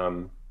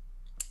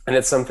 And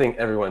it's something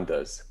everyone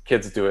does.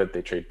 Kids do it.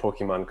 They trade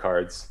Pokemon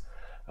cards.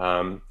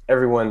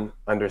 Everyone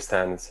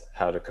understands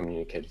how to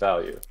communicate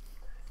value.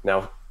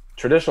 Now,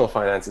 traditional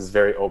finance is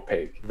very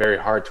opaque, very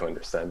hard to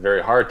understand,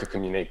 very hard to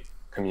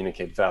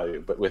communicate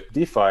value. But with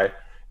DeFi,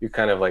 you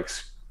kind of like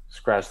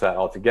scratch that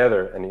all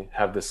together, and you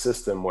have this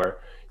system where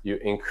you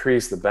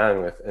increase the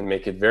bandwidth and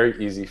make it very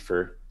easy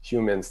for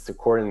humans to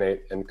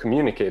coordinate and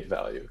communicate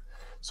value.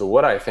 So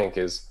what I think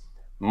is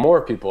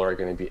more people are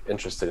going to be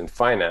interested in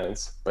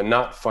finance, but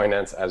not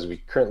finance as we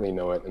currently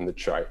know it in the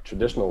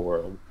traditional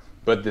world,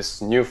 but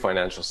this new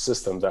financial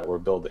system that we're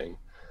building.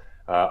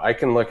 I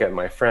can look at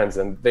my friends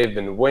and they've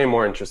been way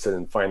more interested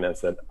in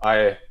finance than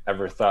I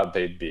ever thought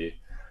they'd be.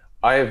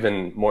 I have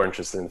been more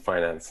interested in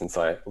finance since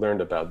I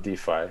learned about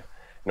DeFi.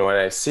 And what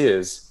I see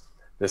is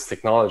this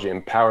technology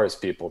empowers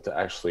people to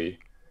actually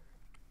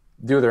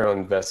do their own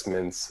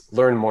investments,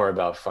 learn more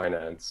about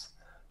finance.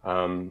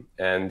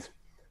 And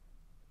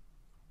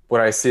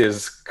what I see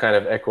is kind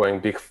of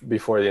echoing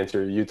before the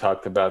interview, you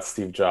talked about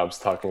Steve Jobs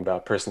talking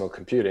about personal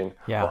computing.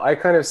 Yeah. Well, I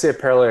kind of see a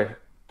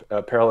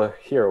parallel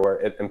here where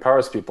it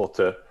empowers people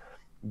to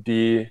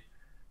be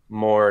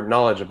more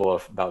knowledgeable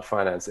about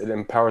finance. It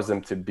empowers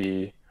them to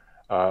be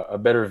a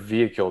better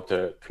vehicle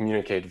to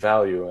communicate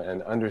value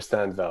and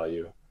understand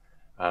value.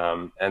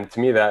 And to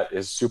me, that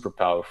is super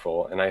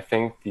powerful. And I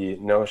think the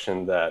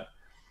notion that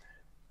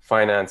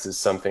finance is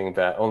something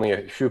that only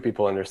a few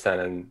people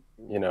understand, and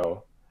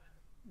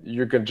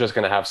you're just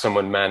going to have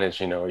someone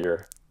manage,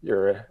 your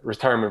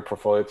retirement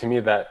portfolio. To me,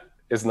 that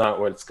is not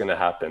what's going to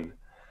happen.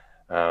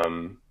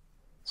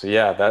 So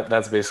yeah,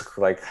 that's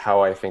basically like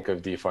how I think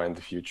of DeFi in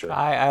the future.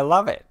 I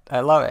love it. I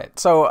love it.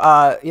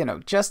 So,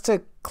 just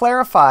to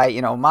clarify,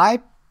 my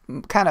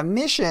kind of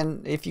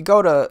mission, if you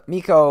go to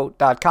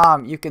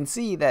miko.com, you can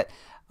see that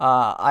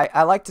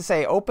I like to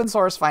say open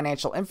source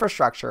financial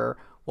infrastructure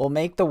will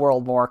make the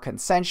world more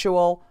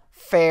consensual,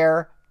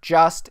 fair,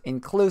 just,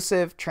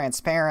 inclusive,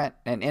 transparent,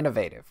 and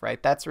innovative,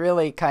 right? That's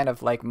really kind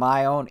of like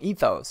my own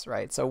ethos,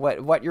 right? So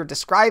what you're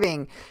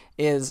describing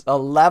is a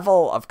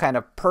level of kind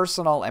of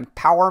personal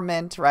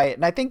empowerment, right?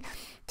 And I think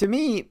to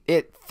me,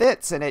 it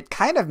fits, and it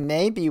kind of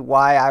may be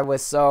why I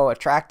was so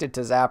attracted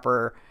to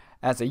Zapper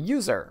as a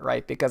user,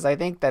 right? Because I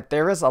think that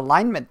there is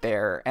alignment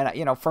there.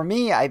 And, for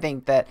me, I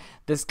think that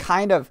this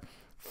kind of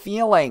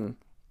feeling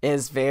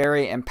is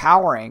very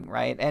empowering,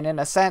 right? And in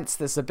a sense,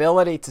 this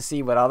ability to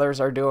see what others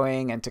are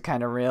doing and to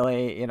kind of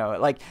really,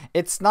 like,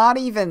 it's not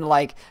even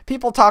like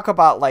people talk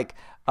about like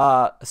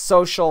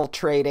social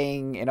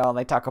trading, and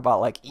they talk about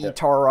like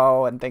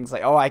eToro and things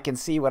like, oh, I can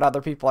see what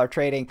other people are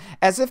trading,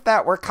 as if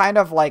that were kind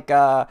of like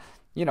a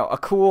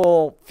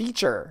cool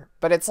feature.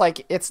 But it's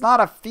like, it's not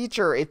a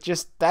feature. It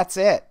just, that's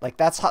it. Like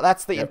that's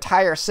the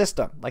entire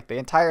system. Like the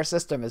entire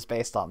system is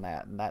based on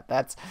that. And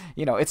that's,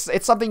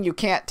 it's something you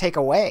can't take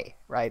away.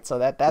 Right. So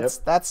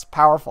that's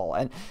powerful.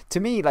 And to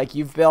me, like,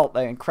 you've built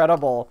an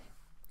incredible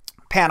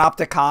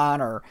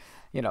panopticon or,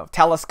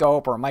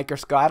 telescope or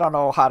microscope. I don't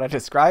know how to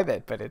describe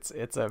it, but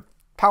it's a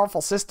powerful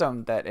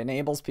system that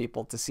enables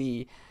people to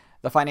see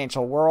the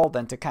financial world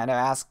and to kind of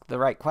ask the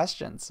right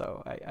questions.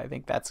 So I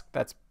think that's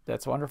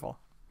wonderful.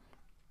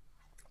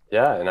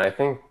 Yeah, and I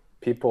think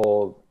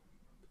people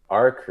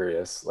are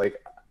curious.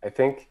 Like, I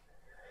think,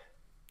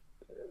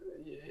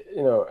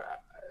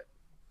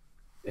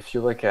 if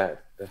you look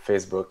at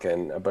Facebook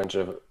and a bunch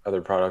of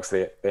other products,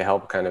 they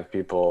help kind of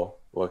people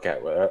look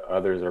at what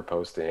others are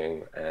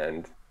posting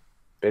and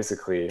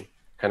basically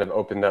kind of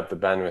opened up the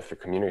bandwidth for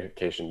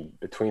communication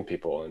between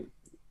people. And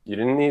you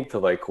didn't need to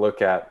like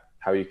look at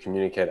how you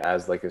communicate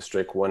as like a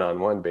strict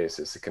one-on-one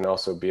basis. It can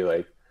also be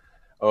like,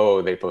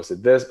 oh, they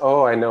posted this.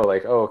 Oh, I know,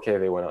 like, oh, okay,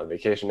 they went on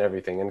vacation,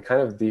 everything. And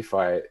kind of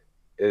DeFi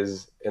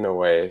is in a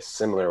way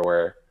similar,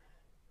 where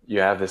you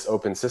have this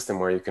open system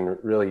where you can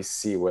really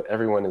see what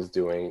everyone is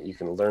doing. You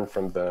can learn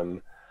from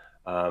them.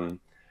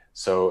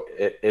 So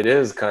it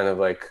is kind of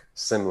like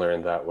similar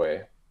in that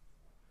way.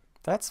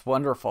 That's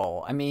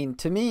wonderful. I mean,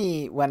 to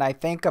me, when I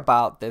think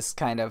about this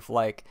kind of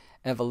like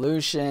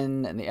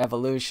evolution and the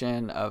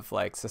evolution of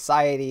like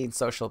society and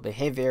social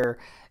behavior,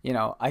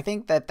 I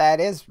think that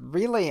is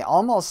really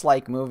almost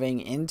like moving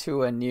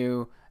into a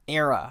new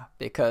era,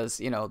 because,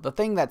 the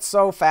thing that's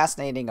so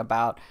fascinating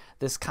about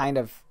this kind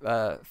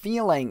of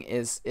feeling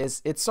is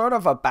it's sort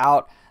of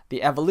about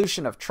the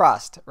evolution of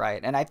trust,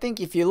 right? And I think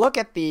if you look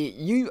at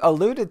you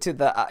alluded to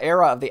the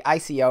era of the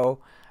ICO,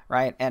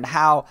 right? And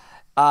how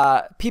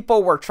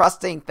people were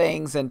trusting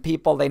things and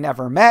people they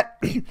never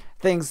met,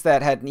 things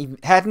that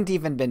hadn't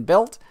even been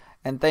built,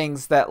 and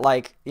things that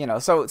like,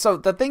 so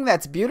the thing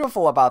that's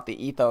beautiful about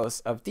the ethos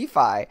of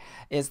DeFi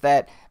is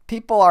that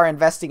people are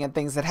investing in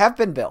things that have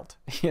been built,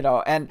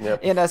 and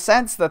in a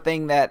sense, the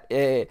thing that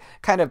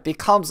kind of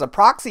becomes a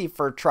proxy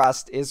for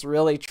trust is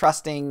really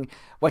trusting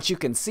what you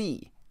can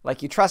see.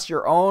 Like, you trust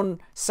your own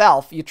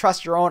self, you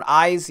trust your own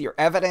eyes, your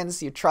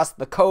evidence, you trust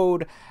the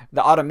code,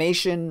 the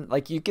automation,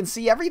 like you can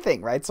see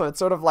everything, right? So it's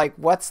sort of like,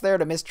 what's there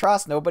to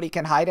mistrust? Nobody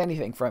can hide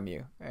anything from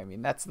you. I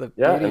mean, that's the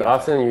beauty and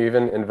often you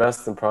even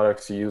invest in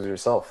products you use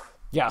yourself.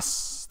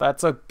 Yes,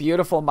 that's a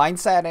beautiful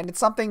mindset, and it's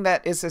something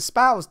that is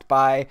espoused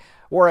by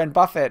Warren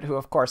Buffett, who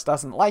of course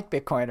doesn't like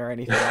Bitcoin or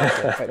anything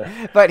like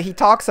it, but he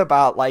talks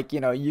about, like,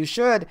 you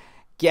should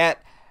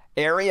get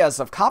areas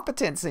of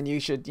competence, and you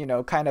should,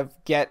 kind of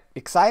get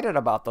excited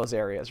about those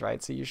areas,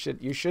 right? So you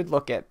should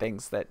look at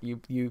things that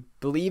you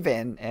believe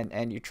in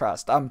and you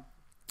trust. On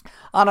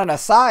an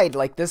aside,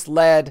 like, this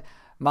led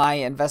my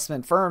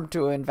investment firm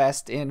to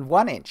invest in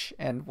 1inch,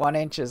 and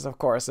 1inch is of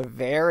course a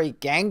very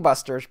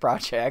gangbusters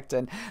project,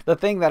 and the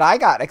thing that I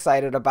got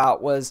excited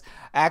about was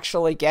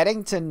actually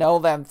getting to know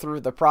them through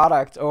the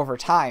product over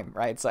time,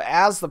 right? So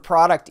as the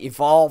product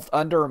evolved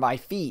under my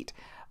feet,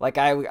 like,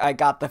 I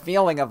got the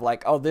feeling of,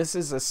 like, oh, this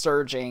is a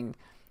surging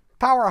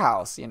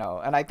powerhouse, and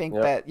I think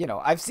that,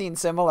 I've seen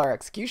similar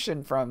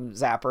execution from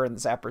Zapper and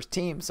Zapper's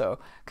team, so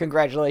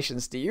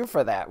congratulations to you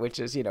for that, which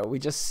is, we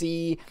just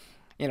see,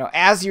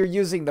 as you're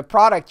using the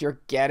product, you're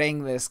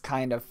getting this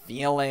kind of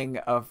feeling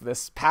of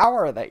this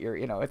power that you're,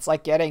 it's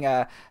like getting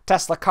a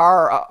Tesla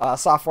car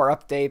software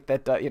update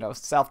that,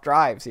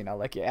 self-drives,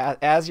 like,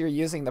 as you're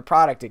using the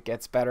product, it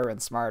gets better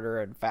and smarter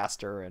and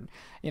faster. And,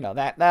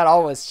 that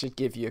always should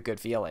give you a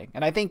good feeling.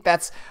 And I think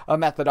that's a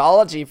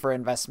methodology for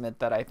investment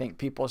that I think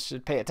people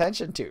should pay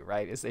attention to,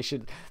 right? Is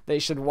they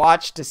should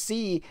watch to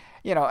see,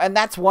 and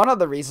that's one of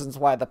the reasons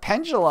why the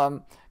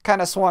pendulum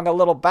kind of swung a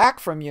little back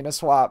from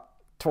Uniswap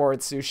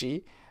towards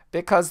Sushi,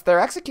 because they're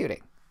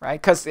executing,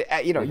 right? Because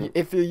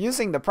if you're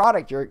using the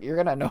product, you're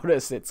gonna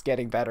notice it's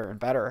getting better and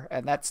better,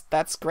 and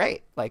that's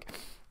great. Like,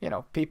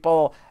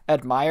 people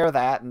admire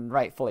that, and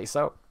rightfully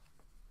so.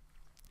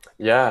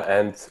 Yeah,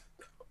 and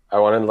I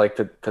wanted, like,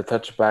 to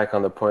touch back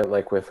on the point,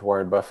 like, with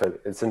Warren Buffett.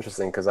 It's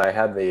interesting because I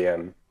had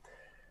the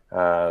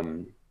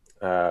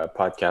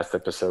podcast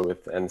episode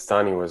with, and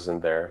Stani was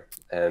in there,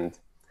 and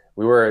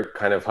we were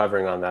kind of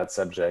hovering on that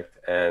subject,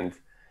 and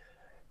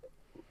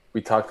we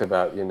talked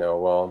about,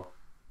 well,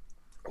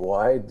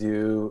 why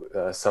do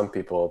some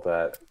people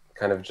that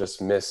kind of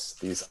just miss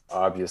these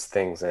obvious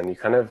things? And you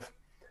kind of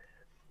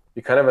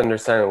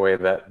understand in a way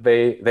that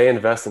they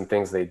invest in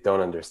things they don't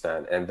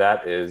understand, and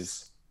that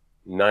is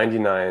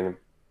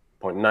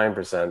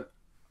 99.9%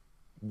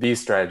 the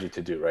strategy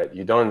to do, right?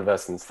 You don't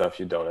invest in stuff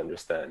you don't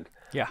understand.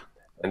 Yeah.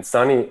 And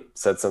Sani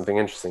said something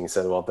interesting. He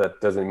said, well,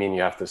 that doesn't mean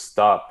you have to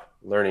stop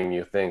learning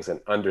new things and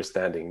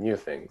understanding new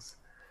things.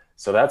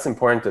 So that's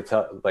important to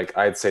tell, like,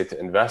 I'd say to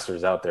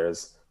investors out there,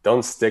 is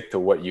don't stick to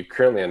what you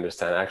currently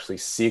understand. Actually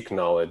seek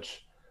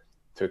knowledge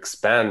to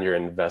expand your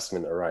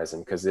investment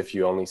horizon. Because if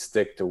you only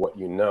stick to what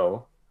you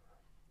know,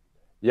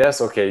 yes,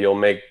 okay, you'll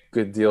make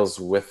good deals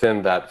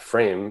within that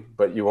frame,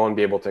 but you won't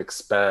be able to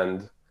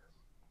expand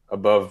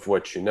above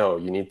what you know.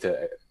 You need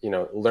to,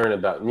 learn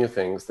about new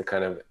things to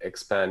kind of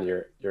expand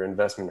your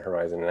investment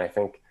horizon. And I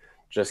think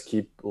just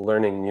keep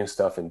learning new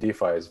stuff in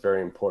DeFi is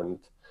very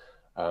important,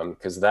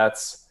 because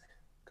that's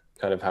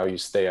kind of how you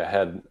stay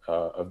ahead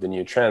of the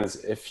new trends.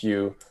 If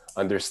you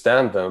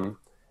understand them,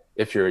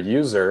 if you're a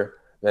user,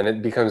 then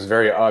it becomes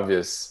very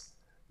obvious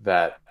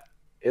that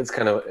it's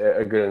kind of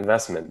a good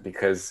investment,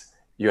 because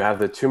you have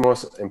the two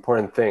most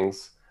important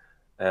things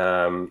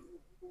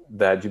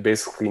that you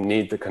basically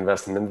need to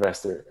invest in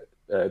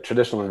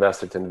traditional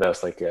investor to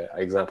invest, like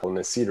example in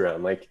a seed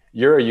round. Like,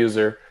 you're a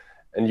user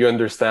and you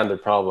understand the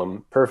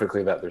problem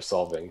perfectly that they're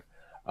solving,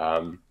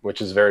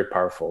 which is very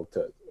powerful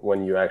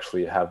when you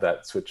actually have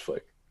that switch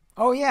flick.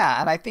 Oh, yeah.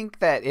 And I think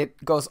that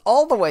it goes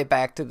all the way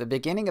back to the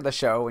beginning of the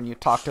show when you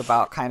talked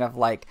about kind of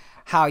like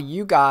how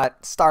you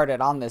got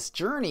started on this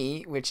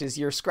journey, which is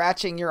you're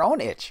scratching your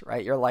own itch,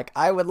 right? You're like,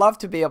 I would love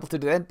to be able to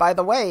do it. And by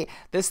the way,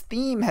 this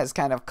theme has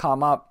kind of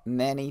come up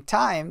many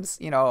times.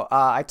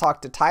 I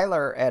talked to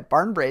Tyler at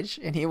Barnbridge,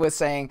 and he was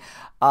saying,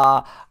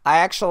 I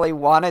actually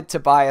wanted to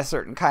buy a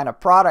certain kind of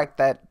product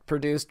that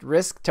produced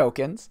risk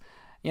tokens,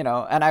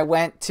 and I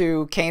went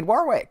to Kane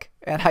Warwick.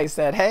 And I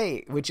said,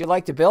 hey, would you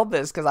like to build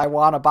this? Because I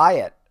want to buy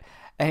it.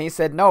 And he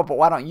said, no, but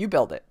why don't you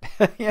build it?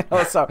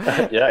 So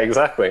yeah,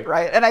 exactly.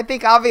 Right. And I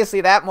think obviously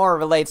that more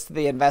relates to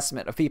the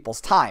investment of people's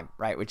time,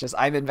 right? Which is,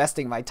 I'm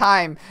investing my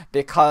time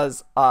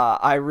because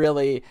I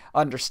really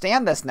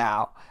understand this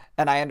now.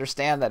 And I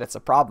understand that it's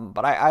a problem.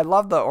 But I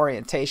love the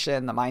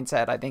orientation, the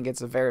mindset. I think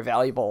it's a very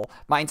valuable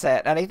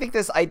mindset. And I think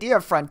this idea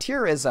of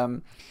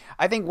frontierism,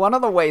 I think one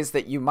of the ways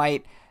that you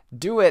might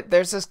do it,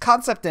 there's this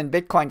concept in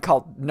Bitcoin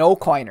called no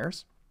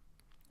coiners.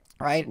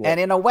 Right. Yeah. And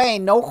in a way,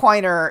 no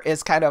coiner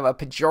is kind of a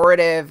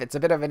pejorative. It's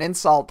a bit of an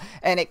insult.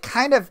 And it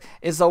kind of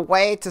is a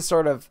way to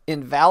sort of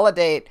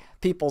invalidate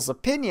people's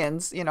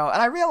opinions, and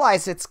I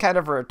realize it's kind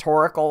of a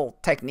rhetorical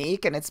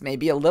technique and it's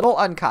maybe a little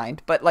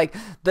unkind, but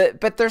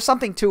but there's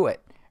something to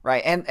it.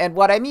 Right. And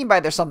what I mean by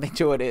there's something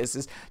to it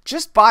is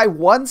just buy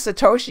one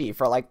Satoshi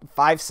for like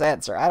 5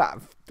 cents or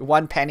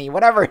 1 penny,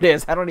 whatever it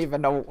is. I don't even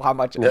know how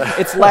much. Yeah.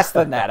 It's less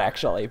than that,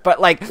 actually. But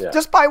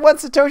just buy one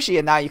Satoshi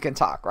and now you can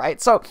talk.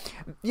 Right. So,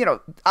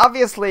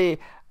 obviously,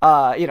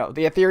 the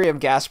Ethereum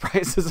gas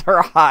prices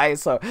are high.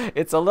 So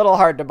it's a little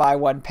hard to buy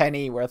 1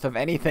 penny worth of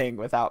anything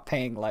without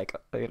paying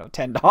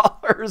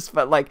 $10.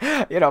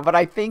 But but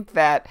I think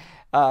that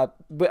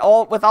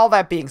with all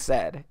that being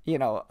said,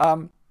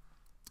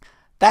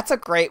 that's a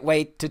great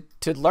way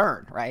to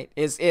learn, right?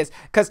 Is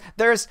because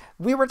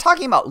we were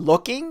talking about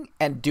looking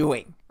and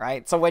doing,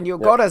 right? So when you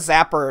go to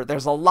Zapper,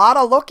 there's a lot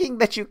of looking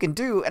that you can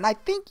do, and I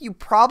think you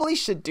probably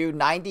should do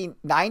 90 to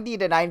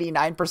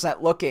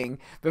 99% looking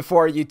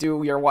before you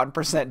do your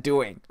 1%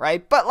 doing,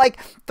 right? But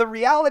like the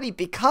reality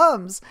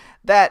becomes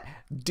that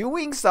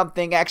doing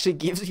something actually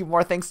gives you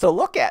more things to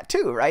look at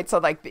too, right? So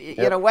like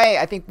in a way,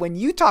 I think when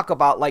you talk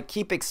about like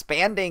keep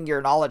expanding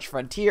your knowledge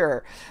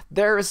frontier,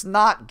 there's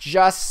not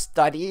just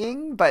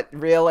studying, but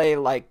really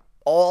like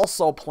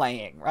also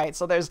playing, right?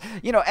 So there's,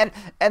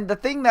 and the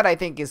thing that I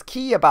think is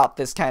key about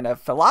this kind of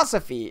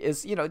philosophy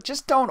is,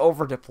 just don't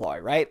over deploy,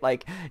 right?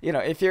 Like,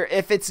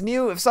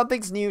 if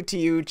something's new to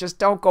you, just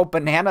don't go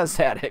bananas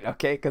at it,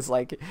 okay? Because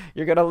like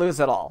you're gonna lose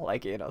it all,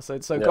 like,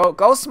 so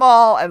go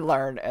small and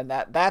learn, and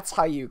that's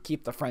how you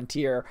keep the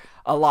frontier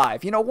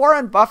alive.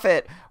 Warren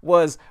Buffett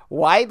was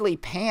widely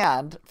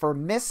panned for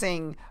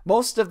missing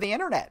most of the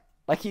internet.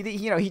 Like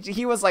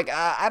he was like,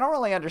 I don't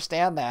really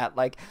understand that.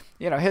 Like,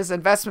 his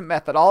investment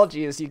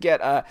methodology is you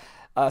get a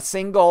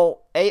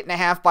single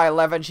 8.5 by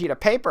 11 sheet of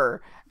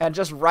paper and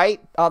just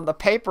write on the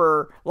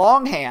paper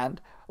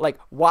longhand, like,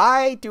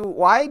 why do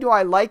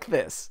I like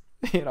this?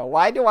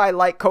 Why do I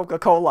like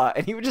Coca-Cola?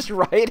 And he would just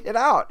write it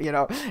out,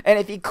 and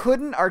if he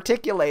couldn't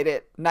articulate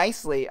it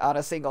nicely on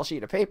a single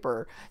sheet of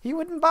paper, he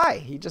wouldn't buy.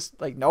 He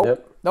just like,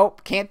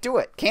 nope, can't do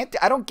it.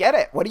 I don't get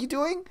it. What are you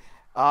doing?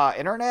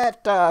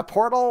 Internet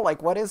portal,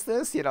 like, what is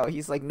this?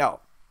 He's like, no.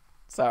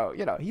 So,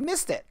 he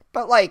missed it.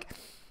 But like,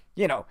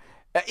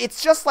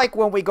 it's just like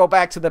when we go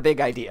back to the big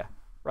idea,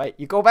 right?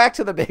 You go back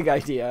to the big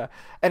idea,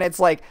 and it's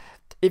like,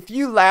 if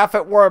you laugh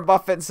at Warren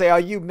Buffett and say, oh,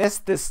 you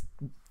missed this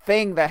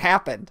thing that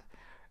happened,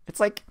 it's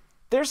like,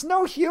 there's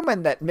no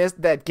human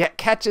that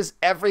catches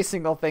every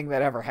single thing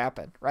that ever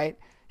happened, right?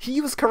 He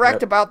was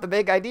correct about the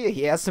big idea.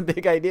 He has some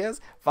big ideas,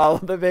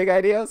 followed the big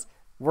ideas,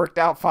 worked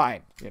out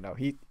fine. And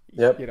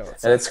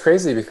it's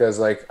crazy because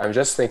like I'm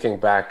just thinking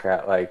back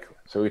at like,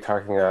 so we're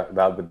talking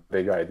about the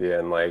big idea,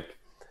 and like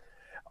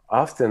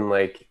often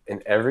like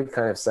in every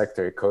kind of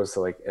sector it goes to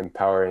like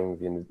empowering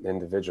the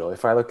individual.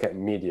 If I look at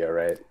media,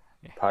 right,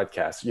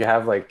 podcasts, you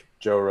have like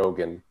Joe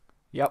Rogan,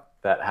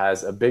 that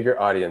has a bigger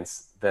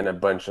audience than a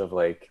bunch of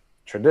like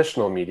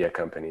traditional media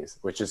companies,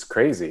 which is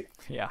crazy.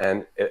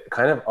 And it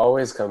kind of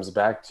always comes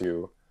back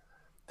to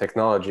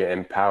technology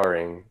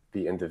empowering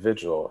the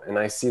individual, and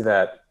I see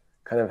that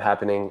kind of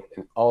happening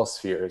in all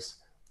spheres,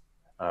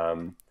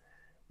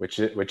 which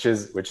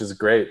is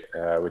great,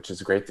 which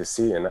is great to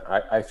see. And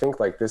I think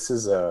like this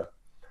is a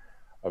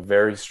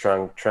very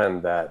strong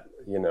trend that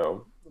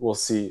we'll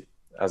see,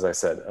 as I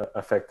said,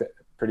 affect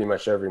pretty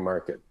much every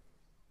market.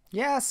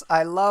 Yes,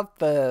 I love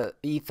the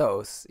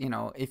ethos.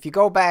 If you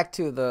go back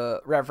to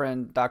the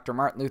Reverend Dr.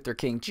 Martin Luther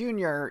King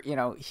Jr.,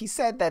 he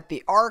said that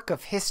the arc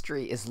of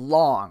history is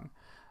long,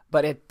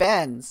 but it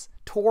bends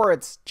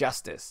towards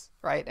justice,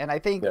 right? And I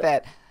think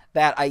that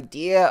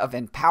idea of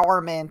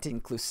empowerment,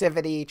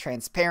 inclusivity,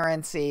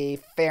 transparency,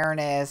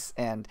 fairness,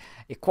 and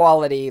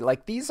equality,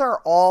 like these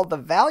are all the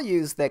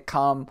values that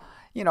come,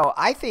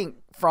 I think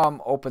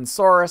from open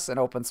source and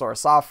open source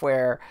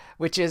software,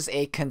 which is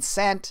a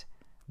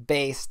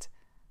consent-based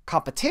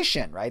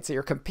competition, right? So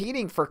you're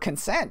competing for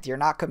consent. You're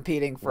not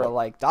competing for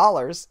like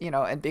dollars,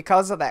 and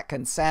because of that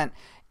consent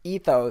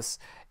ethos,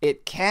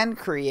 it can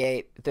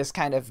create this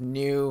kind of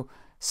new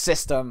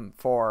system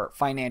for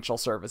financial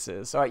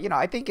services. So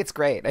I think it's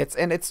great.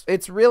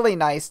 It's really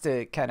nice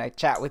to kind of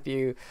chat with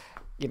you,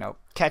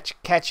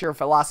 catch your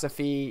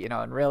philosophy,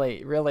 and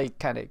really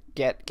kind of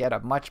get a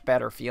much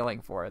better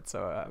feeling for it.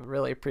 So I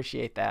really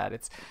appreciate that.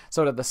 It's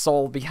sort of the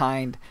soul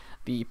behind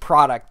the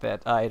product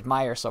that I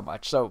admire so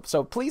much. So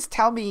please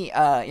tell me,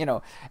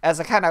 as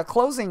a kind of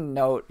closing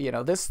note,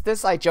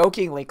 this I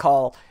jokingly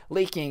call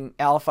Leaking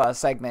Alpha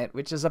segment,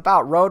 which is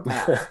about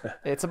roadmap.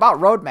 It's about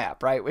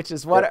roadmap, right? Which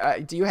is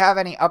what, do you have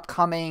any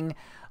upcoming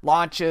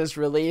launches,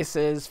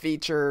 releases,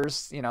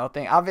 features,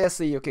 thing?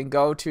 Obviously you can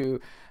go to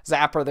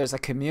Zapper. There's a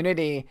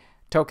community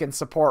token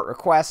support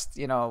request,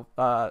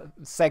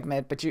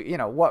 segment, but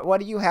what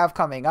do you have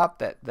coming up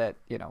that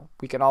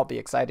we can all be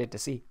excited to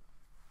see?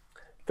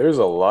 There's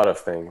a lot of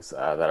things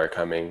that are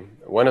coming.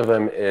 One of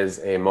them is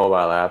a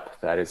mobile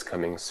app that is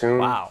coming soon.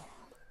 Wow.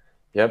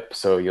 Yep.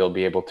 So you'll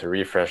be able to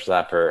refresh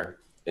Zapper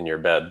in your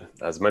bed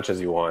as much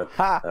as you want.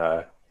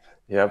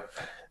 Yep.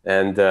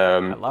 And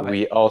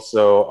we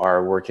also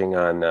are working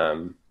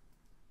on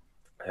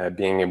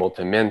being able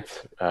to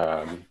mint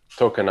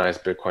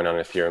tokenized Bitcoin on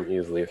Ethereum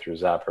easily through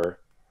Zapper.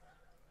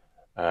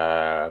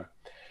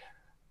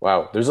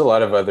 Wow. There's a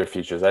lot of other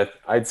features.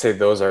 I'd say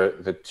those are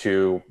the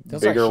two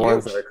bigger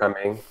ones that are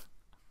coming.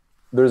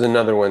 There's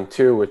another one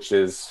too, which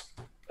is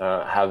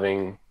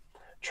having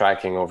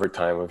tracking over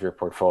time of your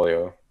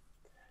portfolio,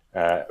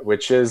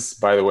 which is,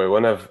 by the way,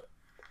 one of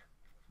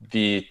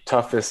the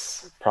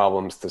toughest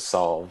problems to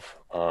solve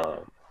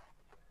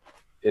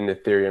in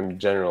Ethereum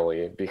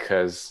generally,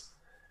 because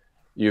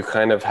you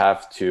kind of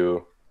have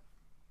to,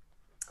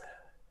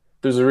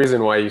 there's a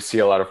reason why you see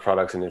a lot of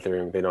products in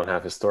Ethereum, they don't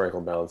have historical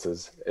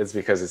balances. It's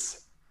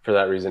because for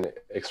that reason,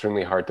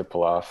 extremely hard to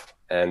pull off.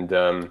 And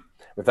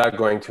without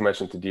going too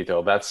much into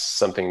detail, that's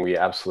something we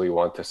absolutely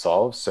want to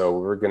solve. So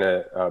we're going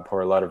to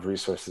pour a lot of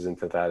resources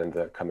into that in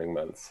the coming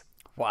months.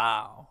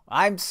 Wow.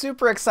 I'm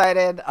super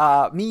excited.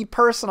 Me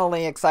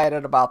personally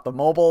excited about the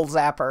mobile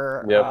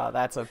Zapper. Yep.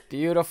 That's a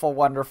beautiful,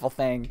 wonderful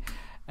thing.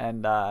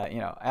 And,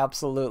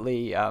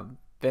 absolutely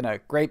been a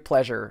great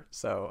pleasure.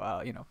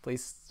 So,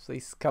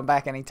 please come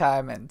back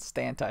anytime and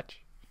stay in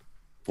touch.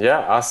 Yeah,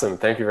 awesome.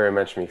 Thank you very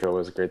much, Miko. It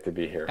was great to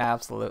be here.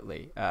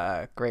 Absolutely.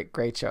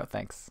 Great show.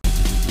 Thanks.